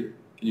cybersecurity?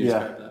 Can you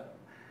describe that?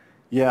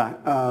 Yeah,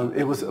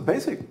 it was a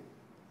basic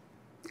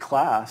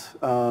class.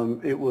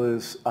 It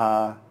was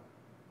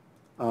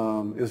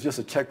just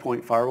a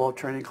Checkpoint firewall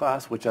training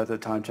class, which at the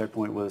time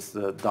Checkpoint was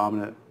the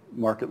dominant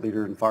market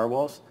leader in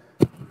firewalls.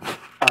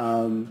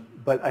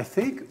 But I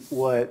think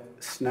what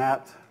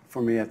snapped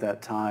for me at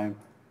that time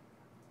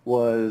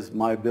was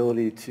my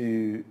ability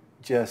to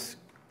just,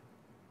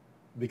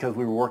 because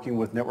we were working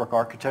with network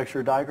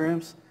architecture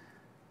diagrams,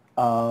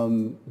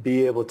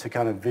 be able to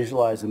kind of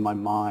visualize in my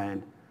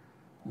mind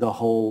the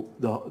whole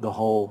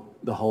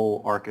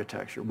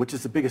architecture, which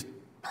is the biggest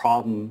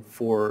problem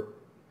for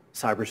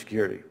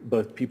cybersecurity,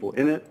 both people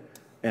in it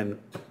and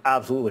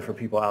absolutely for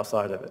people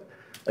outside of it.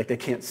 Like, they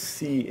can't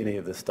see any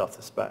of this stuff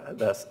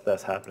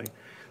that's happening.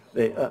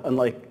 They,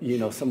 unlike,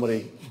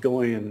 somebody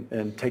going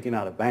and taking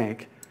out a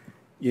bank,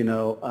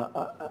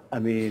 I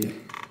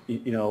mean,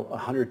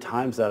 100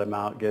 times that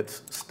amount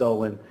gets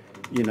stolen,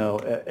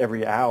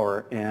 every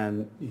hour,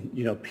 and,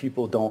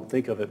 people don't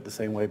think of it the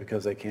same way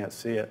because they can't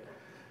see it.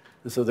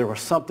 And so there was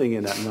something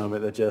in that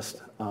moment that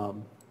just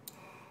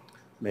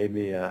made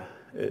me,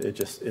 it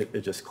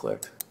just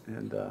clicked,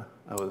 and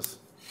I was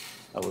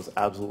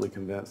absolutely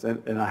convinced,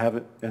 and I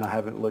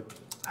haven't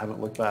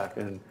looked back,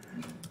 and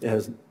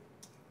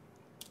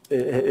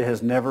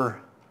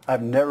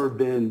I've never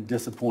been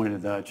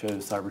disappointed that I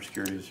chose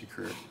cybersecurity as a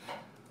career,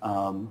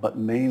 but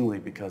mainly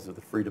because of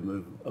the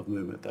freedom of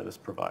movement that is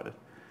provided.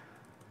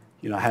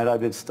 Had I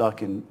been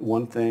stuck in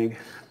one thing,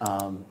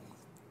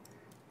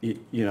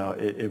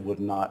 it would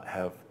not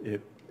have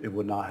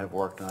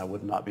worked, and I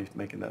would not be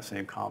making that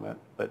same comment.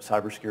 But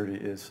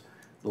cybersecurity is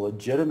the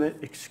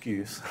legitimate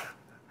excuse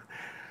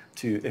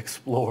to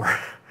explore,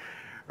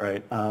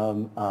 right?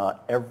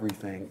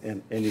 Everything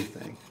and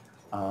anything.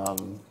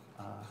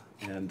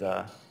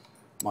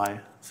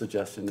 My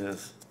suggestion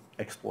is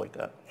exploit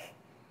that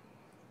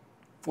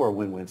for a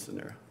win-win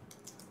scenario.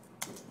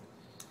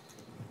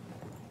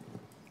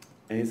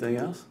 Anything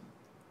else?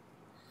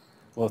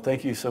 Well,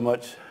 thank you so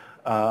much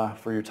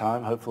for your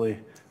time. Hopefully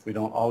we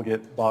don't all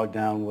get bogged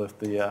down with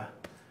the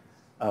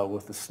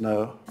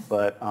snow,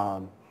 but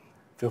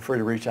feel free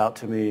to reach out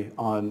to me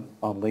on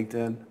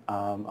LinkedIn.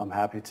 I'm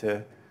happy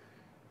to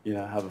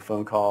have a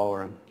phone call,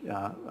 or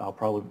I'll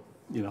probably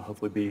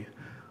hopefully be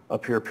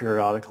up here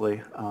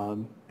periodically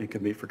and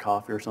can meet for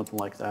coffee or something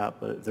like that.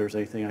 But if there's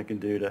anything I can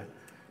do to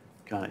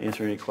kind of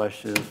answer any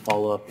questions,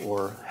 follow up,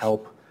 or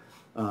help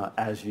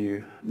as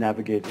you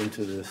navigate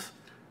into this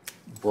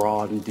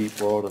broad and deep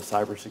world of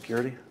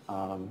cybersecurity,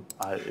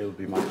 it would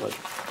be my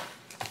pleasure.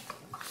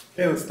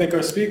 Okay, let's thank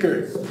our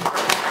speaker.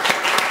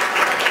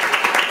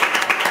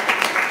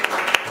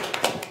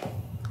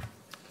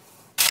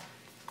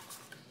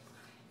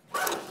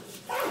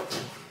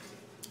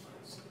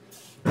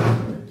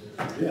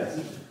 Yes.